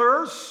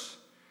fathers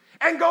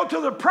and go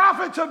to the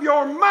prophets of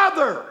your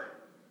mother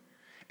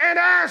and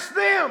ask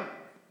them.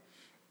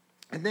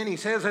 And then he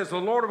says, as the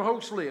Lord of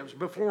hosts lives,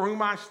 before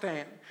whom I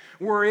stand,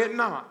 were it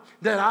not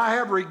that I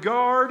have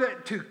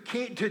regard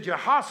to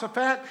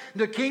Jehoshaphat,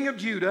 the king of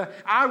Judah,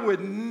 I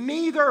would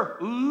neither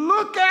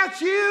look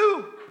at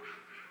you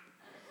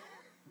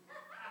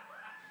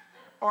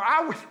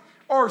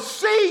or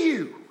see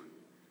you.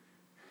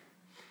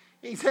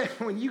 He said,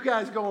 when you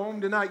guys go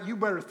home tonight, you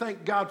better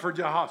thank God for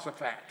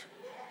Jehoshaphat,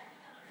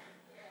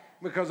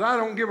 because I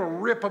don't give a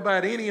rip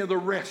about any of the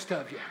rest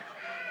of you.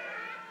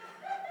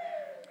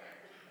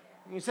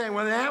 You say,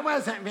 well, that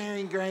wasn't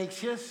very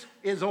gracious.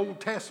 His Old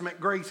Testament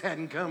grace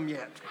hadn't come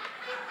yet.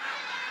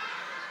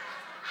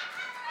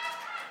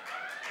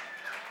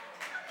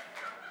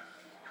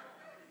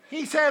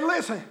 He said,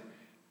 listen,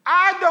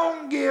 I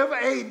don't give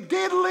a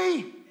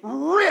diddly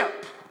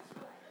rip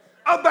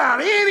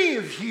about any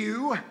of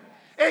you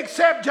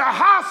except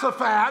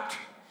Jehoshaphat,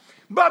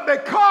 but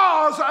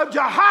because of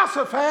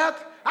Jehoshaphat,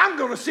 I'm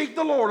going to seek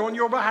the Lord on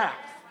your behalf.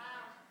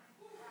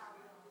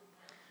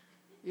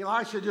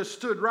 Elisha just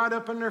stood right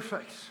up in their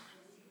face.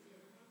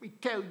 Let me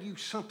tell you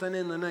something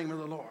in the name of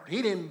the Lord.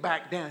 He didn't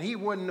back down. He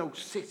wasn't no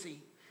sissy.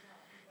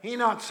 He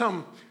not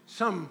some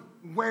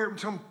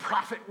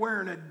prophet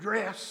wearing a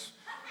dress.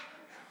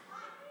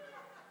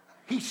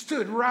 He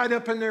stood right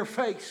up in their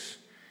face.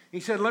 He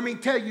said, let me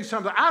tell you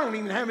something. I don't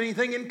even have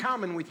anything in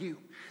common with you.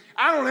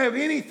 I don't have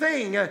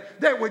anything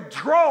that would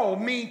draw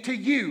me to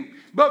you.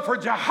 But for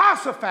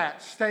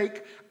Jehoshaphat's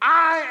sake,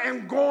 I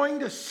am going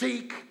to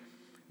seek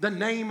the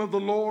name of the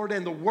Lord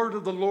and the word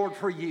of the Lord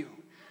for you.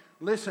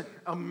 Listen,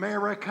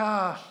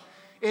 America,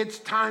 it's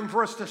time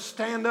for us to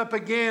stand up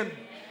again.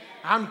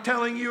 I'm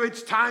telling you,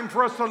 it's time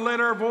for us to let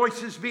our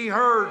voices be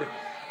heard.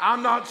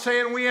 I'm not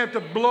saying we have to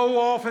blow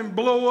off and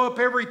blow up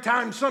every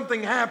time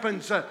something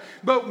happens,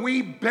 but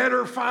we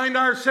better find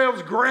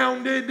ourselves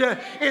grounded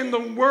in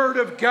the Word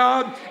of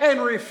God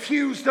and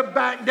refuse to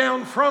back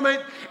down from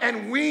it.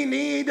 And we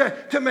need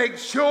to make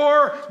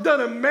sure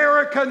that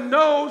America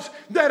knows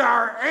that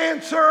our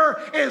answer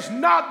is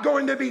not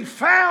going to be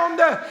found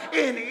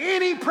in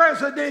any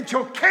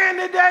presidential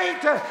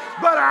candidate,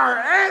 but our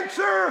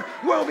answer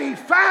will be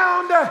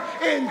found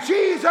in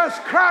Jesus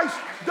Christ,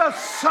 the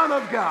Son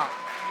of God.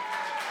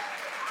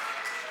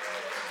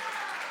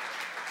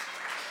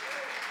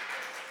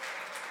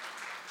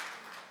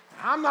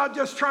 I'm not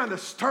just trying to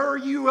stir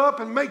you up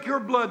and make your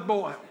blood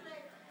boil.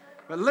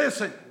 But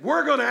listen,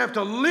 we're going to have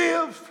to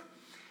live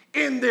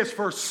in this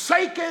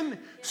forsaken,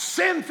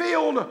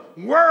 sin-filled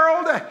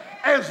world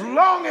as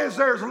long as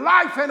there's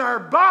life in our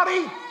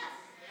body.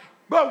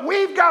 But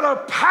we've got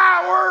a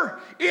power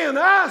in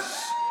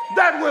us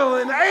that will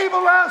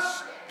enable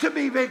us to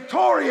be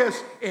victorious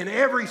in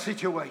every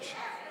situation.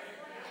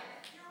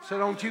 So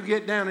don't you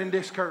get down and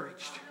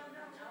discouraged.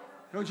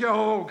 Don't you,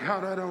 oh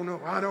God, I don't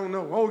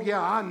know. Oh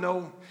yeah, I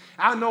know.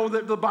 I know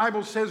that the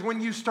Bible says when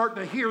you start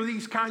to hear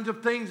these kinds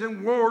of things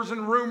and wars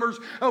and rumors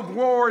of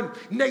war and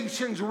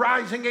nations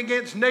rising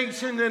against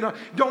nations, and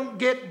don't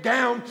get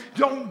down,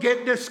 don't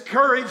get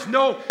discouraged.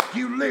 No,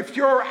 you lift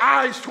your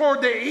eyes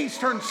toward the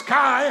eastern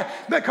sky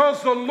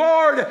because the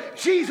Lord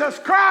Jesus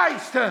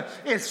Christ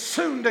is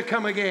soon to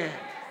come again.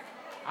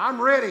 I'm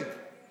ready.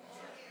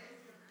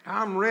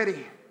 I'm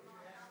ready.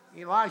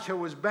 Elisha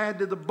was bad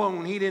to the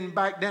bone. He didn't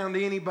back down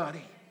to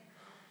anybody.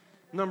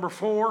 Number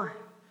 4,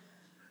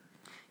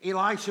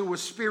 Elisha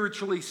was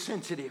spiritually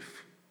sensitive.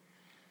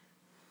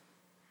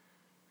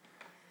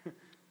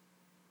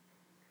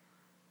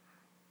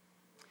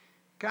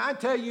 Can I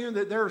tell you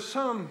that there are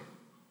some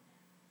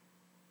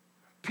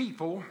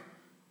people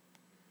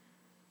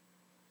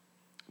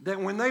that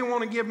when they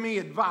want to give me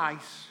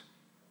advice,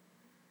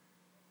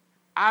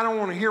 I don't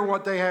want to hear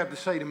what they have to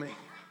say to me.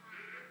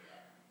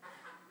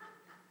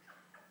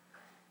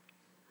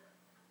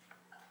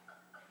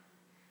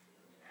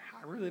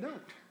 I really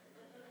don't.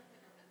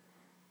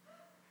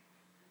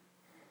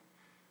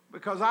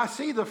 Because I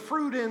see the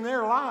fruit in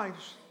their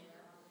lives,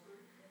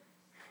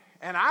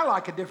 and I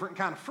like a different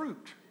kind of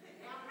fruit.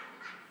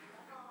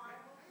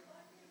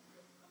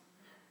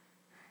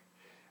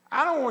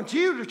 I don't want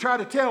you to try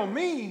to tell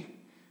me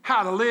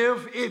how to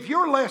live if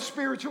you're less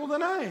spiritual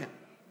than I am.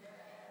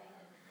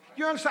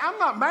 You understand? I'm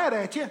not mad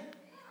at you.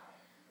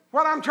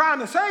 What I'm trying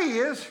to say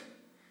is,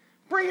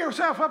 bring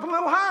yourself up a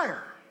little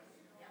higher.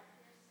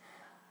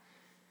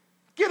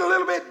 Get a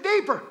little bit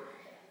deeper.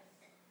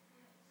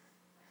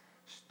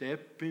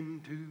 Step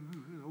into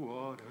the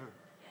water.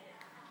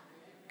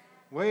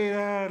 Wade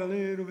out a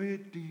little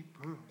bit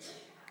deeper.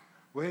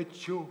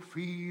 Wet your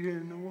feet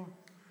in the water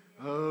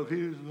of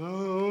His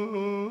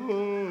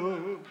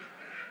love.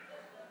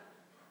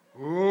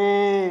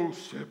 Oh,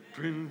 step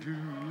into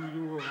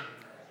the water.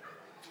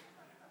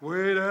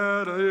 Wade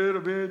out a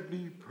little bit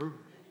deeper.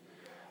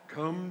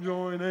 Come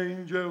join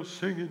angels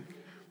singing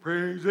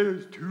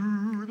praises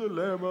to the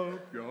Lamb of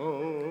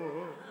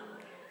God.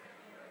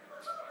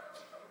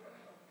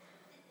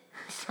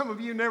 Some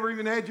of you never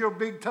even had your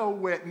big toe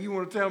wet and you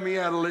want to tell me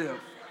how to live.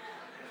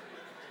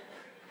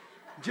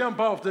 Jump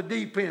off the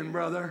deep end,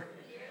 brother.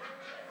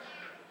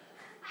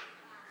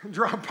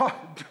 Jump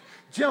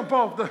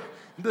off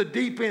the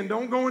deep end.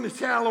 Don't go in the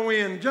shallow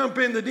end. Jump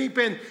in the deep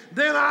end.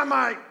 Then I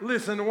might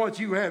listen to what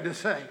you have to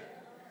say.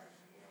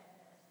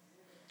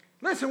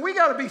 Listen, we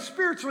got to be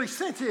spiritually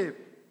sensitive.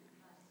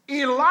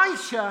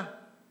 Elisha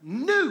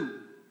knew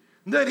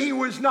that he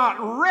was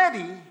not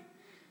ready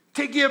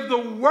to give the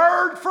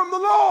word from the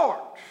Lord.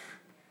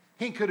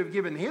 He could have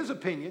given his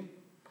opinion.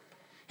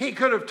 He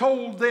could have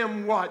told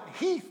them what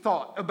he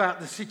thought about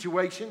the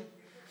situation.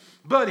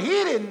 But he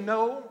didn't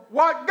know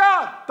what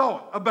God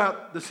thought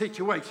about the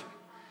situation.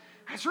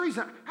 That's the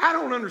reason I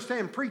don't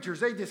understand preachers.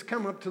 They just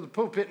come up to the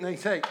pulpit and they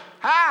say,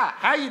 "Hi,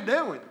 how you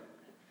doing?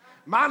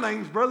 My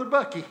name's Brother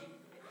Bucky.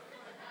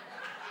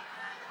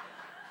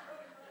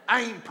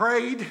 I ain't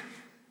prayed.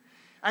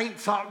 I ain't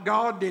sought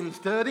God, didn't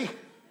study.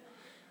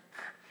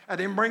 I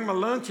didn't bring my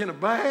lunch in a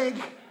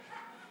bag.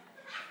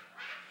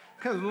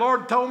 Because the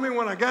Lord told me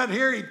when I got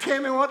here, He'd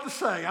tell me what to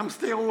say. I'm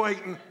still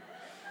waiting.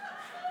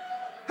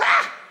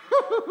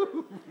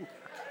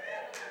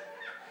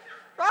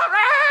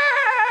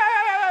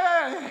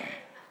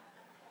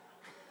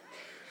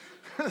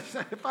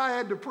 If I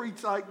had to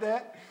preach like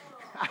that,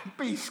 I'd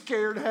be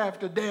scared half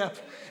to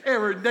death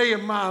every day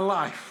of my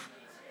life.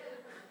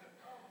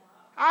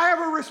 I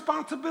have a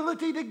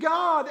responsibility to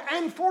God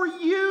and for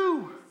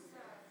you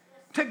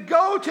to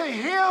go to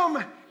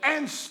Him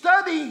and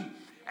study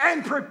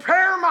and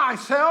prepare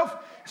myself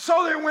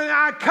so that when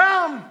I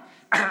come,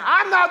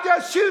 I'm not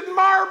just shooting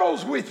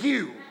marbles with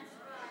you.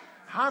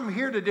 I'm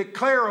here to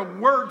declare a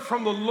word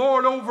from the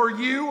Lord over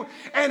you,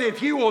 and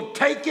if you will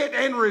take it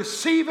and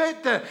receive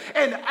it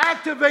and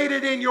activate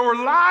it in your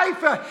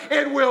life,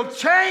 it will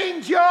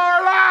change your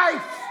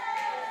life.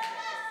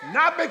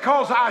 Not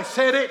because I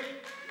said it,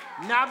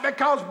 not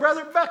because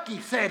Brother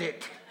Bucky said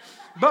it,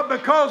 but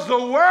because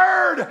the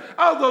word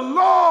of the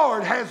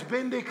Lord has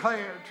been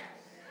declared.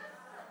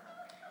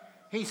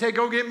 He said,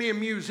 go get me a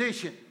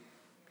musician.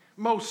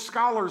 Most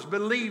scholars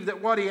believe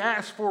that what he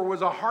asked for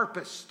was a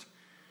harpist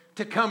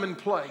to come and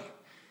play.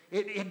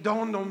 It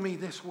dawned on me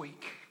this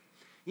week.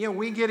 You know,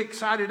 we get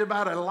excited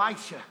about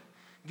Elisha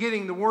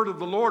getting the word of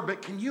the Lord,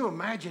 but can you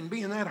imagine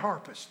being that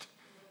harpist?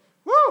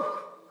 Woo!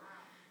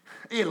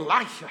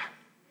 Elisha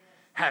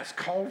has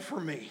called for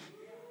me.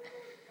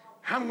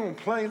 I'm going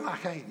to play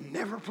like I ain't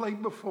never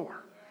played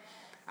before.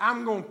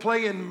 I'm going to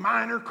play in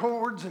minor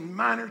chords and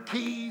minor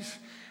keys.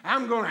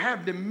 I'm going to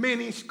have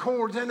diminished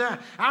chords in there.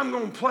 I'm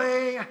going to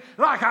play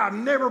like I've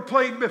never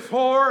played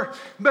before,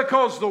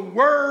 because the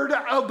word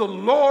of the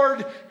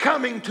Lord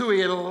coming to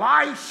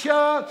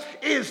Elisha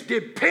is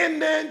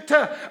dependent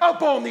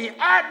upon the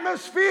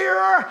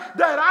atmosphere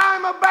that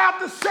I'm about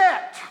to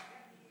set.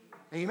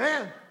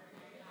 Amen.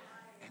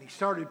 And he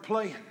started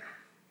playing.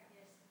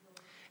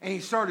 And he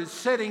started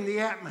setting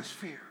the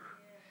atmosphere.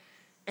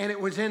 And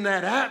it was in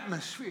that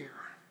atmosphere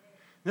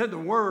that the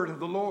word of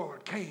the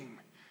Lord came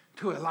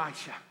to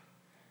Elisha.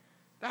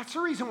 That's the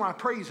reason why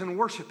praise and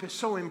worship is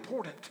so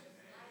important.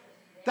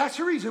 That's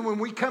the reason when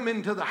we come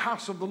into the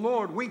house of the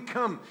Lord, we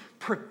come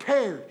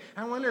prepared.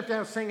 I wonder if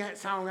they'll sing that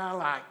song I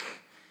like.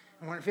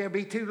 I wonder if it'll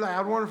be too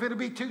loud. I wonder if it'll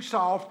be too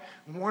soft.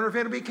 I wonder if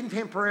it'll be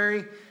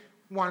contemporary. I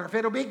wonder if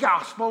it'll be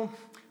gospel.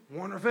 I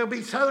wonder if it'll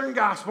be Southern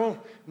gospel.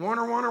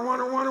 Wonder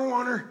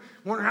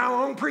how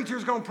long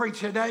preacher's going to preach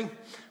today.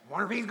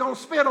 Wonder if he's going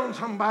to spit on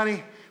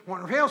somebody.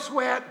 Wonder if he'll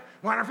sweat.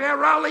 Wonder if he'll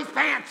roll his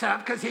pants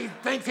up because he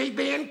thinks he's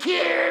being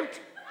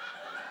cute.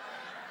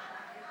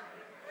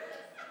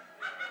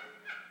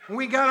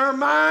 We got our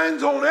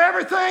minds on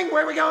everything.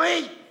 Where we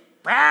going to eat?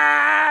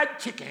 Fried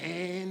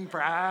chicken,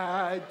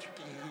 fried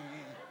chicken.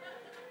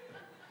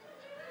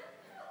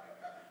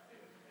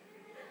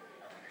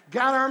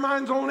 Got our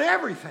minds on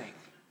everything.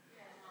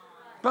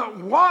 But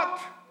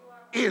what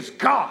is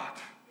God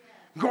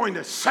going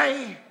to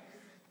say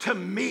to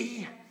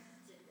me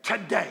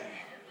today?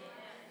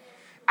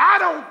 I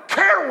don't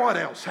care what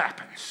else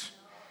happens.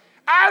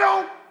 I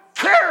don't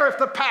care if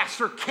the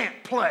pastor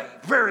can't play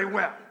very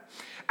well.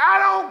 I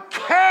don't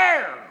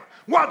care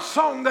what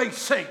song they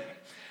sing.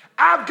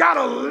 I've got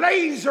a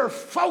laser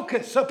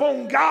focus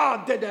upon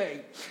God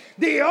today.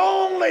 The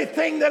only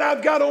thing that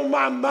I've got on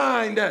my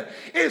mind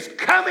is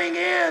coming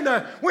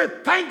in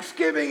with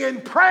thanksgiving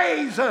and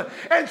praise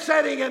and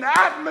setting an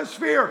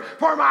atmosphere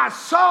for my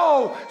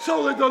soul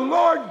so that the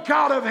Lord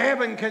God of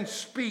heaven can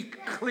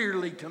speak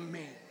clearly to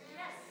me.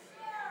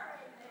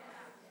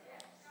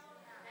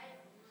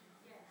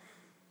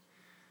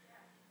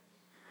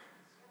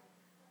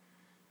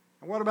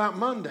 And what about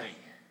Monday?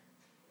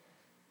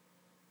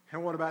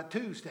 And what about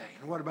Tuesday?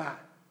 And what about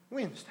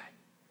Wednesday?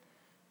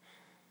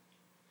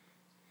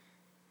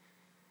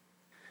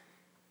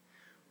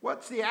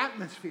 What's the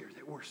atmosphere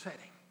that we're setting?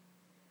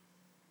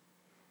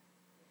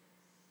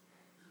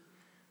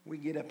 We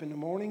get up in the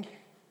morning,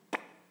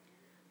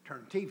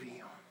 turn the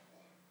TV on.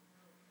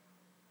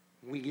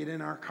 We get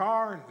in our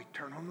car and we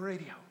turn on the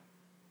radio.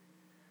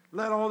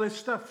 Let all this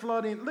stuff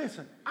flood in.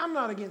 Listen, I'm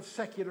not against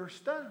secular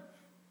stuff.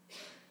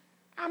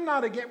 I'm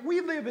not against, we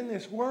live in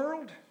this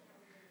world,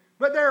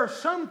 but there are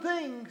some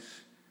things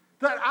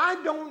that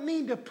I don't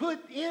need to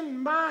put in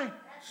my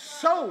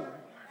soul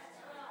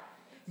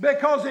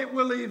because it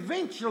will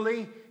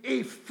eventually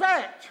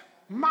affect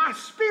my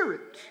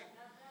spirit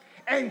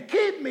and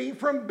keep me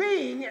from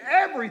being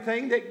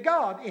everything that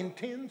God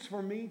intends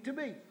for me to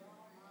be.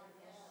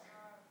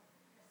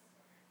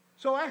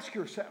 So ask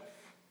yourself,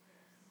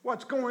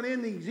 what's going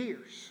in these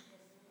ears?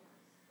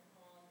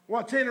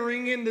 What's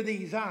entering into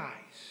these eyes?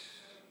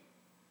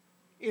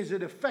 Is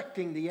it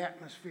affecting the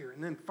atmosphere?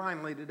 And then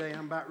finally today,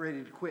 I'm about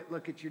ready to quit.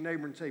 Look at your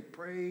neighbor and say,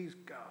 praise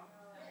God.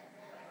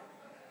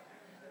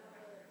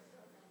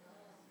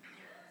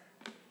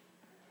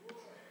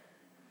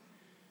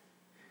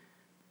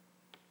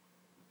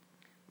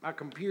 My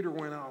computer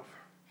went off.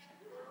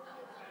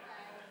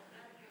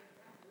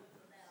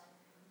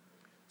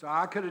 So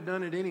I could have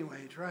done it anyway.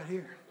 It's right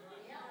here.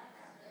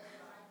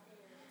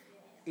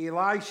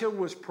 Elisha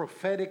was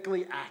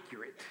prophetically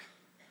accurate.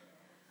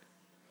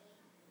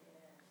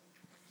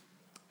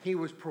 He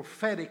was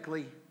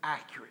prophetically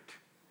accurate.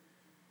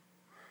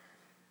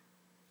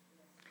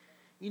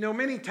 You know,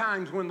 many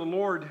times when the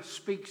Lord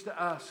speaks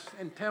to us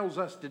and tells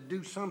us to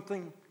do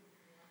something,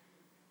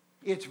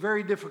 it's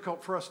very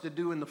difficult for us to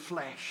do in the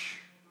flesh.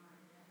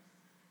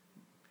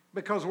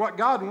 Because what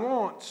God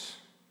wants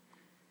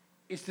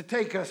is to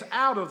take us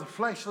out of the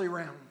fleshly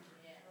realm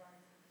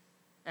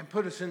and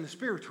put us in the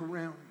spiritual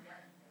realm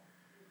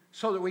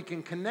so that we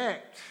can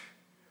connect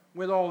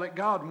with all that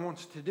God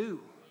wants to do.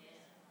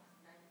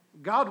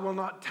 God will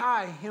not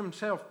tie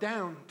himself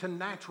down to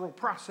natural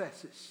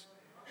processes.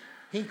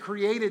 He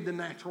created the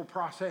natural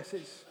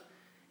processes.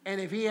 And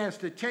if he has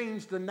to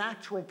change the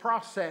natural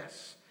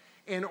process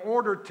in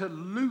order to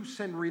loose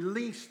and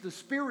release the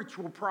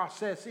spiritual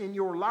process in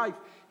your life,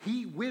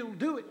 he will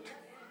do it.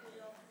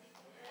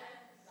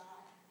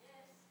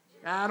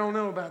 I don't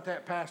know about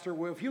that, Pastor.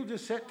 Well, if you'll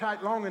just sit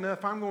tight long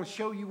enough, I'm going to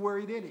show you where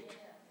he did it.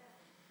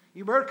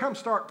 You better come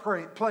start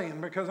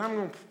playing, because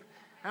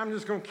I'm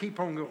just going to keep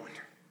on going.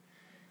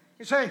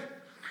 You say,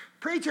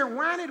 preacher,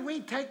 why did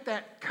we take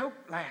that coat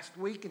last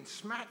week and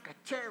smack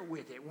a chair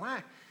with it?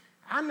 Why?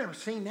 I've never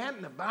seen that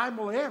in the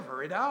Bible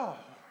ever at all.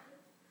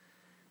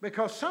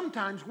 Because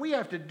sometimes we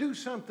have to do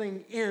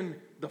something in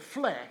the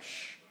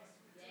flesh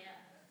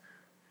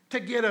to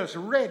get us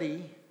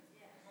ready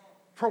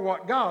for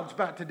what God's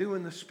about to do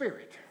in the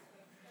spirit.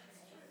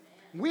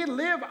 We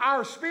live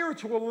our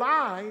spiritual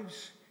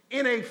lives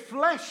in a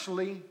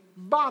fleshly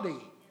body.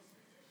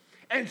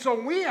 And so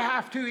we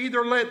have to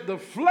either let the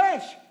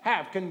flesh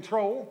have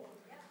control,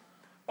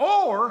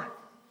 or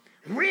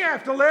we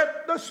have to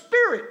let the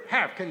Spirit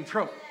have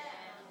control.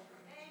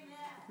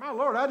 My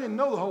Lord, I didn't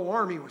know the whole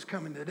army was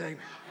coming today.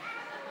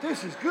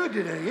 This is good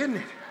today, isn't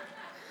it?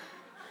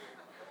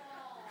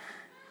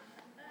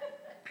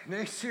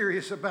 They're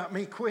serious about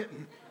me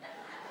quitting.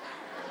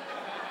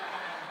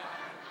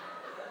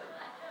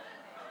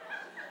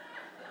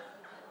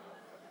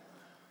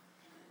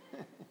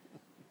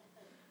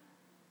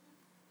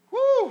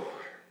 Woo!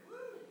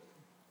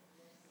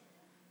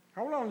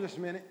 Hold on just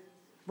a minute.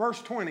 Verse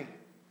 20.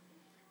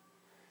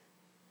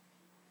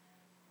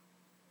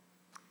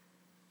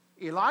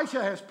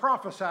 Elisha has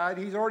prophesied.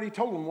 He's already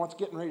told them what's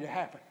getting ready to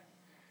happen.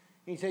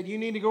 He said, you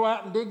need to go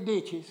out and dig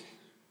ditches,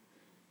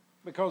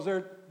 because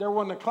there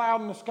wasn't a cloud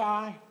in the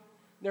sky.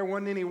 There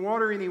wasn't any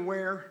water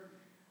anywhere.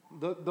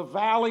 The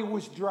valley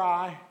was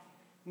dry.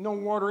 No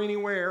water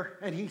anywhere.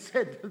 And he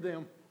said to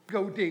them,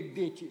 go dig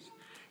ditches.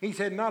 He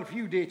said, not a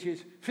few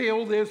ditches.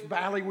 Fill this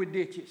valley with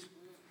ditches.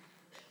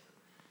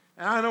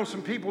 And I know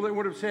some people that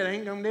would have said, I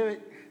ain't going to do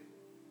it.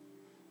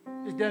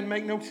 It doesn't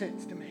make no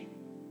sense to me.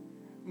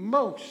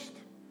 Most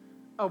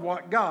of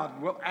what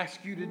God will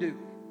ask you to do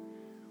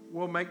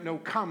will make no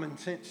common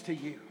sense to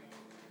you.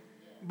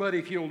 But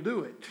if you'll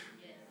do it,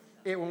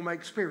 it will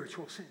make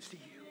spiritual sense to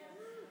you.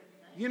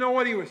 You know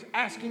what he was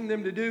asking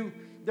them to do?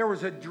 There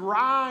was a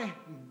dry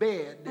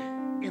bed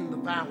in the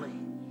valley,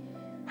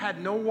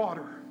 had no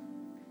water.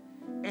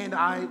 And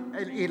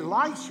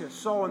Elisha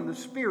saw in the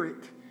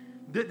spirit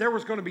that there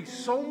was going to be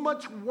so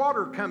much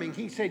water coming.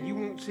 He said, you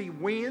won't see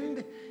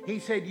wind. He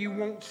said, you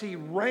won't see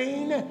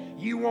rain.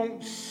 You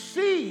won't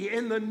see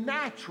in the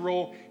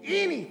natural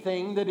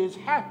anything that is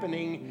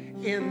happening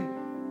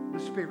in the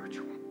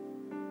spiritual.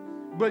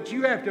 But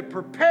you have to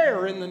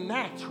prepare in the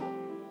natural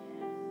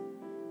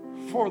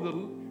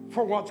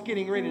for what's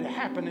getting ready to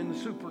happen in the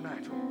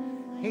supernatural.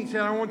 He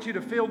said, I want you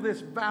to fill this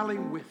valley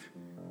with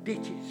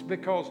ditches,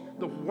 because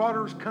the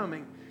water's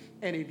coming.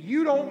 And if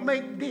you don't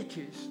make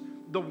ditches,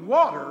 the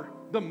water,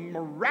 the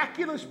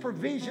miraculous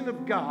provision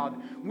of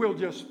God, will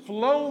just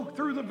flow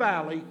through the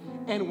valley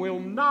and will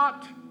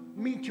not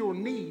meet your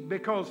need,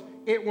 because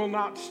it will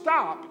not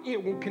stop.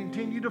 It will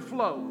continue to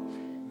flow.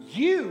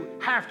 You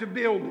have to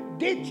build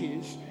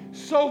ditches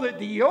so that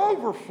the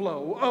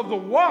overflow of the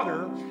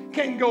water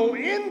can go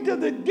into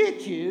the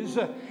ditches,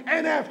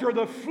 and after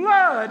the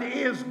flood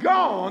is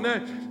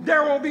gone,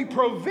 there will be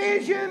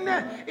provision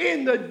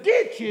in the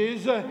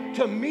ditches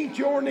to meet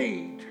your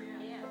need.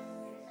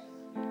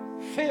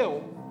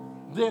 Fill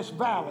this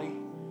valley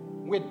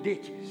with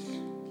ditches.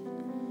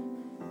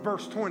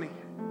 Verse 20.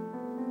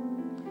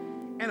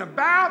 And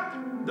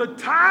about the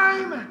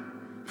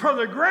time for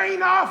the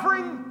grain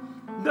offering,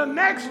 the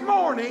next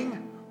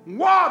morning,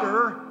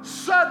 water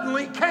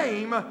suddenly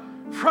came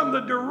from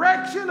the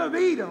direction of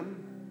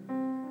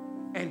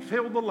Edom and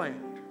filled the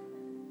land.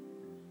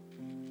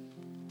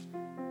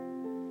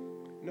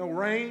 No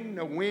rain,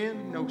 no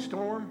wind, no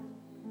storm,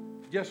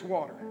 just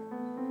water.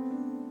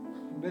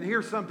 But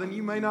here's something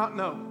you may not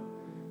know.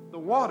 The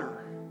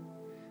water,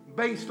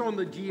 based on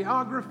the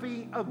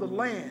geography of the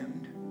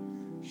land,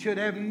 should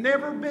have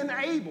never been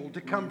able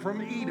to come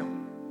from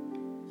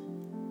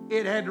Edom.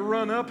 It had to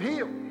run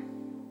uphill.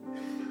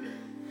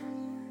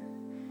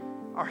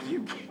 Are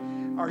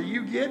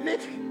you getting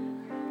it?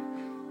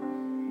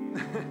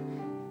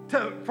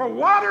 For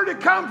water to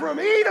come from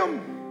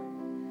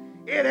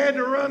Edom, it had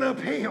to run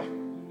uphill.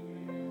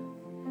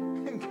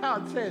 And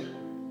God said,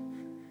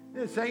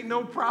 This ain't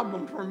no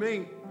problem for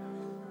me.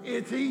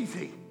 It's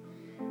easy.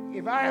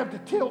 If I have to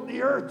tilt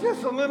the earth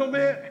just a little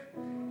bit,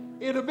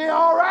 it'll be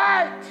all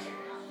right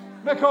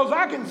because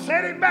I can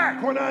set it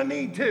back when I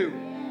need to.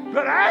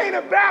 But I ain't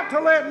about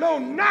to let no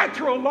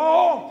natural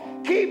law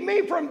keep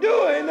me from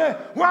doing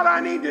what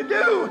I need to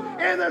do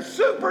in the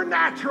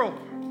supernatural.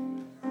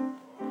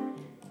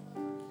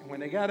 And when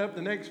they got up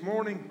the next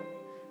morning,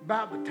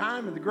 about the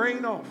time of the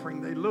grain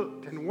offering, they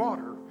looked and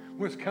water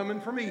was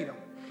coming from Edom.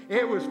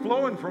 It was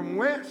flowing from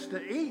west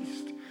to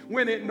east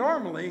when it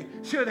normally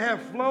should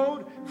have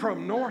flowed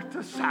from north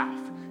to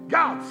south.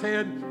 God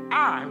said,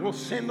 I will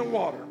send the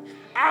water.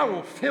 I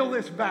will fill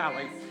this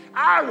valley.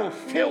 I will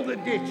fill the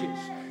ditches.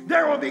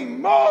 There will be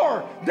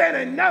more than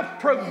enough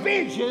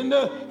provision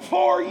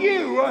for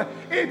you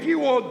if you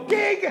will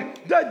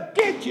dig the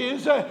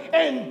ditches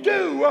and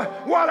do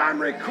what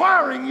I'm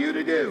requiring you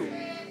to do.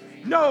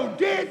 No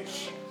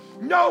ditch,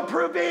 no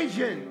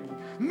provision.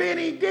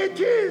 Many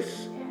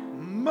ditches,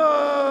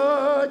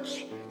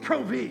 much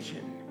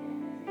provision.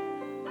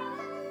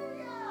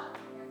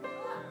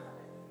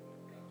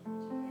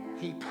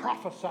 He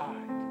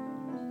prophesied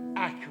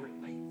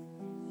accurately.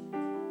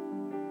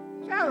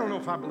 See, I don't know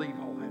if I believe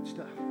all that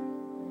stuff.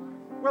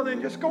 Well,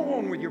 then just go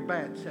on with your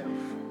bad self.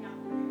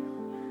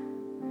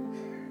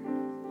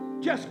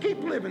 Just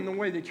keep living the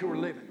way that you're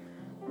living.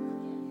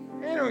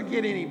 It don't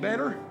get any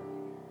better.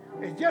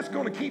 It's just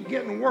going to keep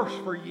getting worse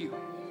for you.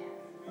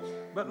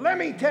 But let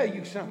me tell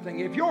you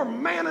something. If you're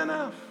man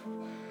enough,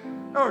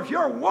 or if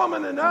you're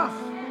woman enough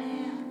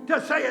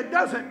to say it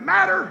doesn't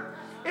matter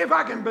if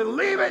I can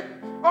believe it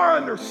or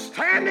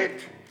understand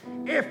it,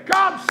 if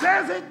God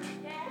says it,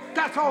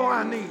 that's all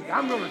I need.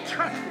 I'm going to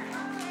trust it.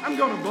 I'm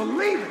going to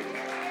believe it.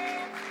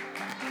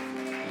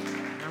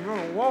 I'm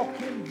going to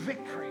walk in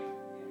victory.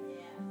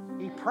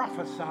 He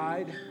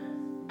prophesied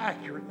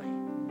accurately.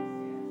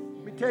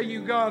 Let me tell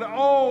you, God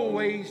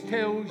always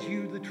tells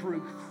you the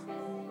truth.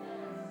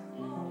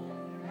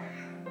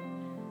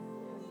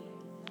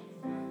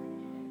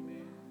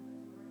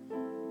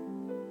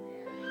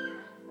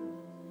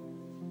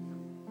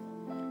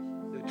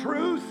 The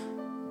truth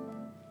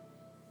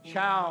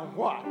shall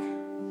what?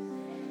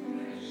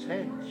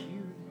 Set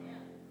you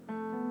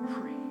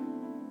free.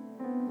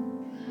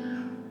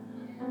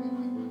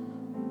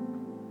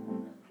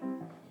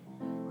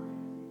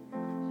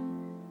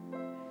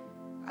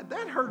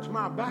 That hurts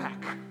my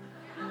back.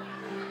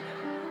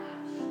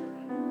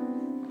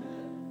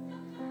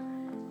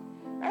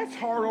 That's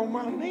hard on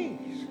my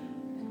knees.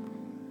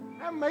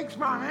 That makes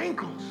my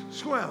ankles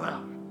swell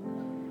up.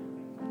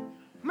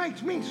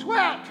 Makes me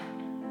sweat.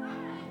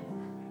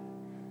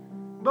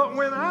 But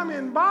when I'm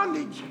in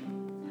bondage,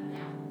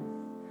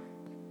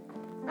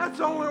 that's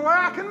the only way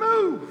I can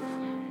move.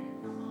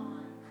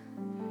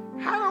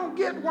 I don't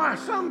get why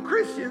some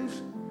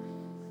Christians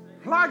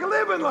like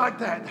living like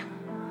that.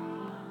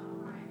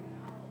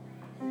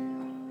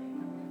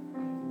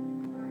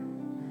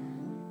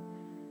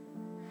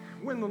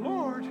 When the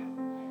Lord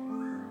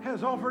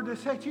has offered to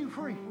set you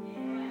free.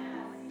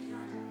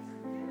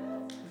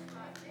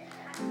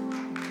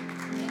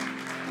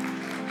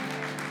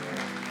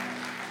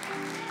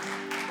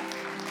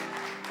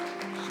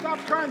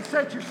 Stop trying to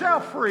set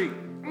yourself free.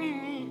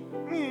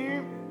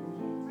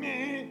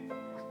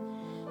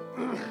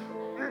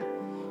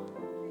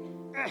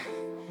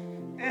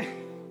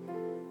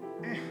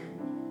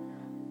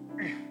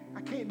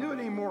 I can't do it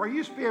anymore. I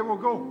used to be able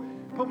to go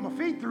put my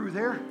feet through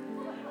there.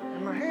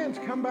 And my hands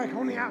come back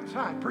on the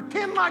outside.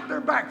 Pretend like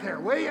they're back there,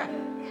 will you?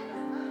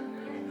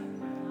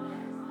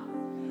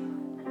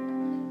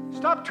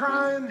 Stop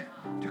trying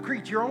to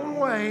create your own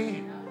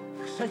way.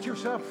 Set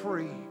yourself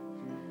free.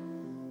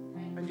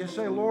 And just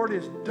say, Lord,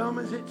 as dumb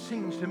as it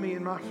seems to me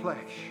in my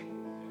flesh,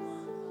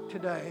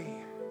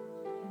 today,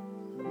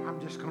 I'm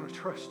just going to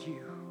trust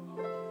you.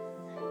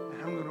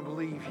 And I'm going to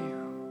believe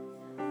you.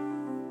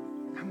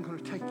 I'm going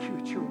to take you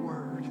at your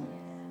word.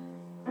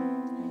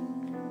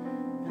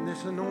 And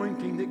this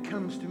anointing that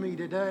comes to me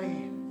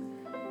today,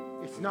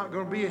 it's not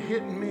going to be a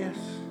hit and miss.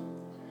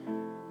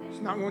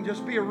 It's not going to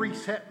just be a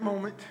reset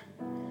moment.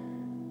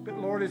 But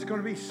Lord, it's going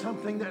to be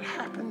something that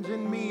happens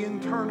in me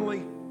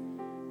internally.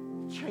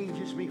 It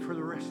changes me for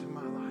the rest of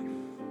my life.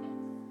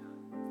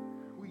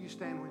 Will you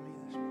stand with me?